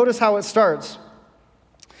together. Notice how it starts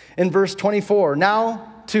in verse 24.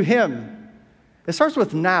 Now to him. It starts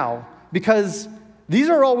with now because these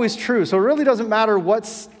are always true. So it really doesn't matter what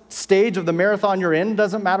stage of the marathon you're in. It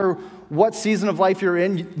doesn't matter what season of life you're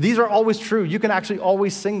in. These are always true. You can actually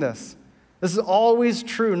always sing this. This is always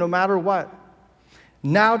true no matter what.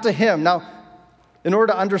 Now to him. Now, in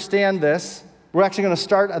order to understand this, we're actually going to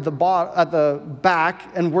start at the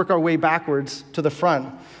back and work our way backwards to the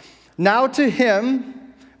front. Now to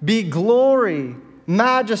him be glory,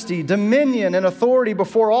 majesty, dominion, and authority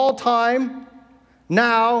before all time,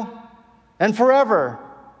 now, and forever.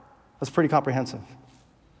 That's pretty comprehensive.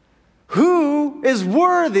 Who is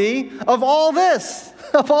worthy of all this,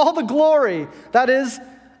 of all the glory? That is,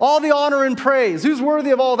 all the honor and praise. Who's worthy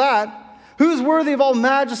of all that? Who's worthy of all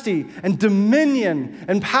majesty and dominion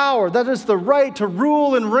and power? That is the right to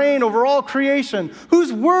rule and reign over all creation.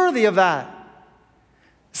 Who's worthy of that?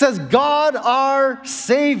 It says, God our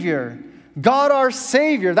Savior. God our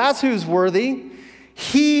Savior. That's who's worthy.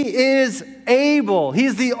 He is able.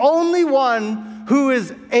 He's the only one who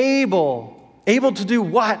is able. Able to do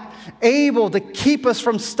what? Able to keep us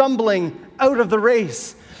from stumbling out of the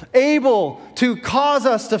race. Able to cause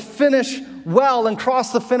us to finish well and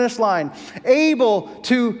cross the finish line. Able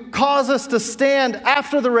to cause us to stand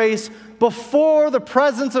after the race before the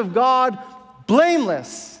presence of God,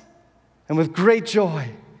 blameless and with great joy.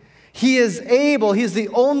 He is able. He is the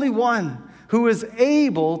only one who is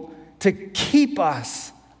able to keep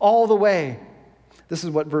us all the way. This is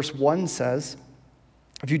what verse 1 says.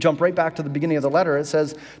 If you jump right back to the beginning of the letter, it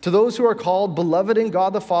says, to those who are called, beloved in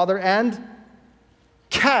God the Father, and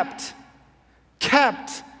kept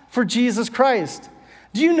for Jesus Christ.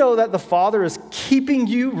 Do you know that the Father is keeping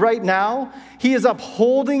you right now? He is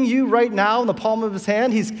upholding you right now in the palm of his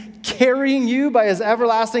hand. He's carrying you by his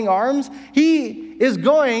everlasting arms. He is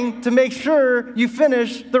going to make sure you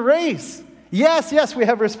finish the race. Yes, we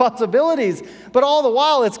have responsibilities, but all the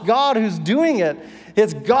while it's God who's doing it.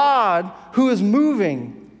 It's God who is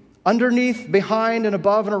moving underneath, behind, and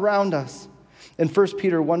above and around us. In 1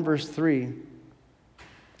 Peter 1 verse 3,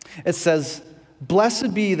 it says,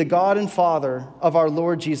 blessed be the God and Father of our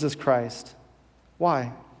Lord Jesus Christ.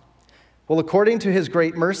 Why? Well, according to his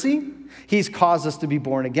great mercy, he's caused us to be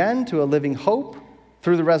born again to a living hope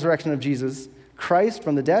through the resurrection of Jesus Christ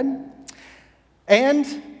from the dead,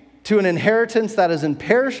 and to an inheritance that is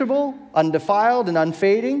imperishable, undefiled, and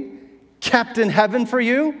unfading, kept in heaven for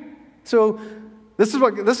you. So this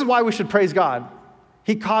is why we should praise God.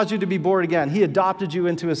 He caused you to be born again. He adopted you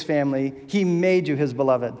into his family. He made you his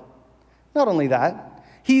beloved. Not only that,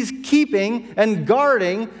 he's keeping and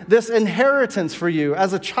guarding this inheritance for you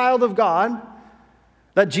as a child of God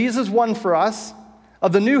that Jesus won for us,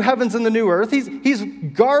 of the new heavens and the new earth. He's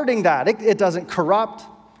guarding that. It doesn't corrupt.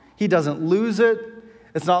 He doesn't lose it.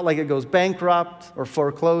 It's not like it goes bankrupt or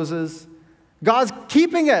forecloses. God's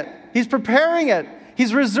keeping it. He's preparing it.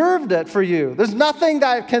 He's reserved it for you. There's nothing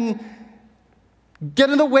that can get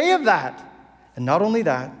in the way of that. And not only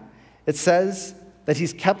that, it says that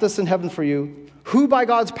he's kept us in heaven for you, who by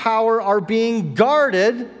God's power are being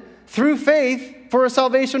guarded through faith for a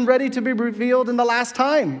salvation ready to be revealed in the last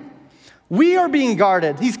time. We are being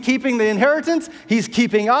guarded. He's keeping the inheritance. He's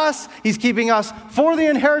keeping us. He's keeping us for the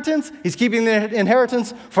inheritance. He's keeping the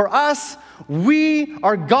inheritance for us. We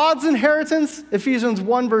are God's inheritance. Ephesians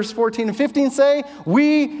 1 verse 14 and 15 say,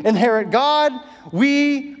 we inherit God.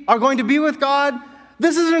 We are going to be with God.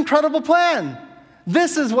 This is an incredible plan.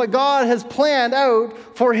 This is what God has planned out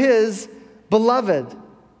for his beloved.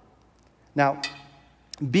 Now,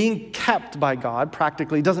 being kept by God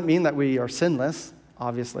practically doesn't mean that we are sinless,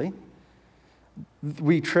 obviously.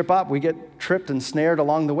 We trip up, we get tripped and snared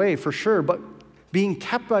along the way, for sure. But being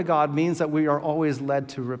kept by God means that we are always led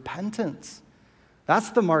to repentance.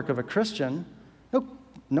 That's the mark of a Christian.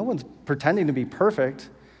 No one's pretending to be perfect.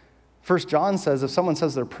 1 John says if someone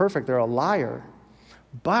says they're perfect, they're a liar.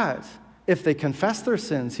 But if they confess their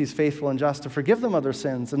sins, he's faithful and just to forgive them of their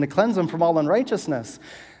sins and to cleanse them from all unrighteousness.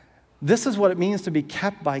 This is what it means to be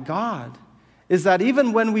kept by God, is that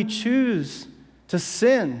even when we choose to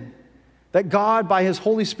sin, that God, by his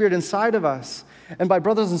Holy Spirit inside of us, and by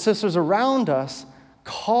brothers and sisters around us,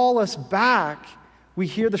 call us back. We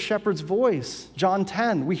hear the shepherd's voice. John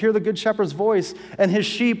 10, we hear the good shepherd's voice, and his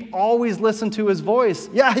sheep always listen to his voice.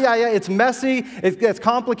 Yeah, it's messy, it gets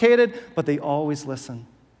complicated, but they always listen.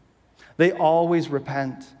 They always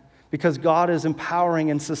repent, because God is empowering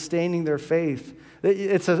and sustaining their faith.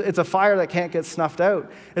 It's a fire that can't get snuffed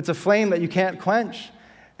out. It's a flame that you can't quench.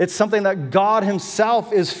 It's something that God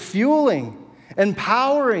himself is fueling,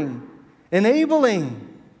 empowering, enabling,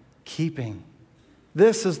 keeping.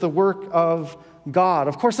 This is the work of God.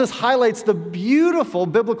 Of course, this highlights the beautiful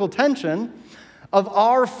biblical tension of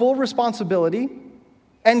our full responsibility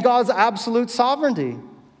and God's absolute sovereignty.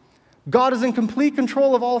 God is in complete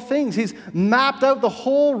control of all things. He's mapped out the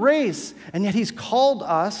whole race, and yet he's called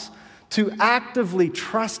us to actively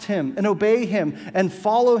trust him and obey him and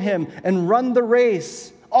follow him and run the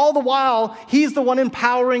race. All the while, he's the one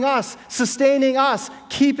empowering us, sustaining us,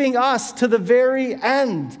 keeping us to the very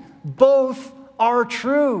end. Both are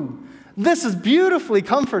true. This is beautifully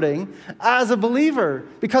comforting as a believer,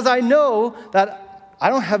 because I know that I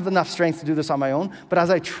don't have enough strength to do this on my own, but as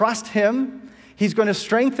I trust him, he's going to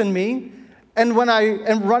strengthen me. And when I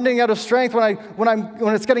am running out of strength,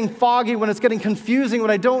 when it's getting foggy, when it's getting confusing,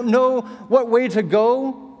 when I don't know what way to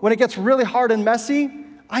go, when it gets really hard and messy,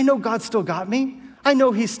 I know God's still got me. I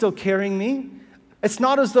know he's still carrying me. It's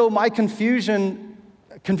not as though my confusion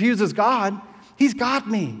confuses God. He's got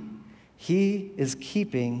me. He is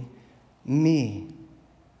keeping me.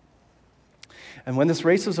 And when this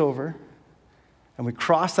race is over and we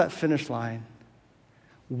cross that finish line,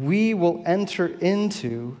 we will enter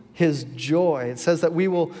into his joy. It says that we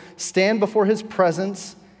will stand before his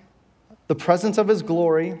presence, the presence of his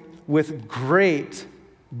glory, with great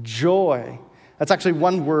joy. That's actually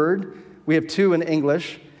one word. We have two in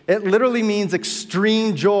English. It literally means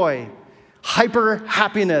extreme joy, hyper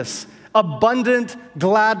happiness, abundant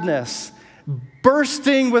gladness,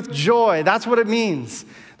 bursting with joy. That's what it means.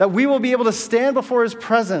 That we will be able to stand before his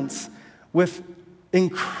presence with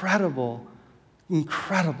incredible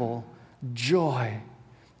joy.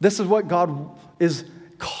 This is what God is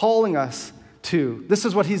calling us to. This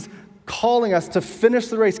is what he's calling us to finish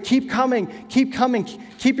the race. Keep coming.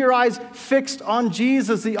 Keep your eyes fixed on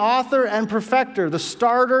Jesus, the author and perfecter, the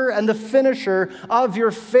starter and the finisher of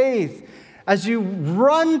your faith, as you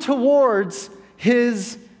run towards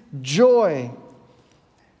his joy.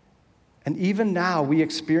 And even now, we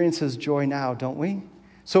experience his joy now, don't we?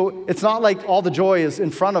 So it's not like all the joy is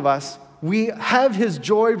in front of us. We have his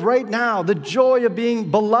joy right now, the joy of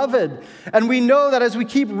being beloved. And we know that as we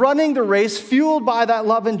keep running the race, fueled by that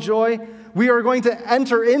love and joy, we are going to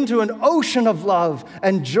enter into an ocean of love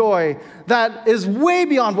and joy that is way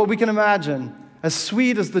beyond what we can imagine, as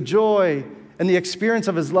sweet as the joy and the experience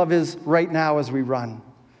of his love is right now as we run.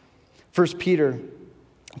 1 Peter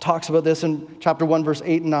talks about this in chapter 1, verse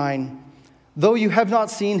 8 and 9. Though you have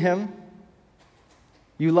not seen him,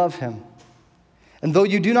 you love him. And though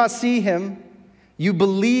you do not see him, you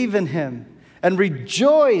believe in him and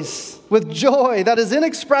rejoice with joy that is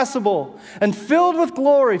inexpressible and filled with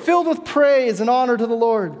glory, filled with praise and honor to the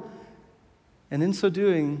Lord. And in so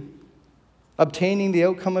doing, obtaining the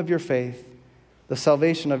outcome of your faith, the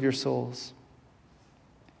salvation of your souls.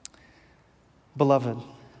 Beloved,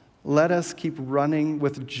 let us keep running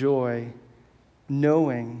with joy,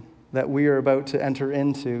 knowing that we are about to enter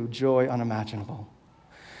into joy unimaginable.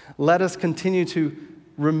 Let us continue to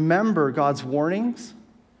remember God's warnings.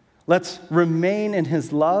 Let's remain in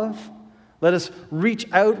his love. Let us reach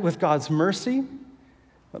out with God's mercy.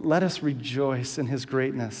 But let us rejoice in his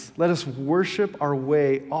greatness. Let us worship our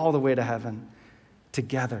way all the way to heaven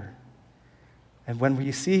together. And when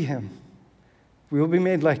we see him, we will be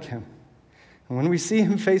made like him. And when we see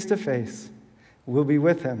him face to face, we'll be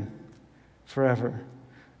with him forever.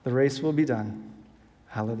 The race will be done.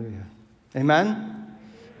 Hallelujah. Amen?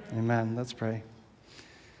 Amen. Let's pray.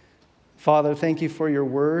 Father, thank you for your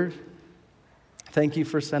word. Thank you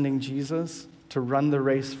for sending Jesus to run the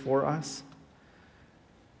race for us,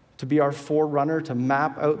 to be our forerunner, to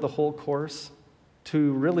map out the whole course,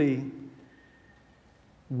 to really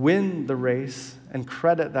win the race and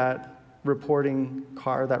credit that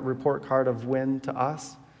report card of win to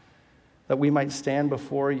us, that we might stand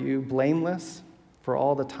before you blameless for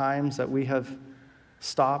all the times that we have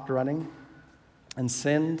stopped running and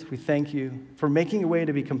sinned. We thank you for making a way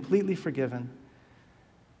to be completely forgiven,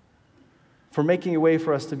 for making a way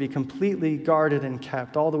for us to be completely guarded and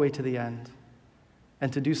kept all the way to the end,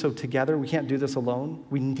 and to do so together. We can't do this alone.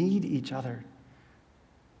 We need each other.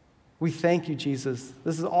 We thank you, Jesus.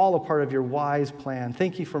 This is all a part of your wise plan.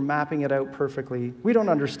 Thank you for mapping it out perfectly. We don't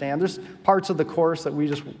understand. There's parts of the course that we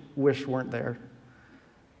just wish weren't there.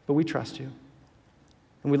 But we trust you.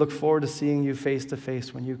 And we look forward to seeing you face to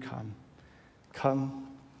face when you come. Come,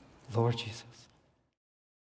 Lord Jesus.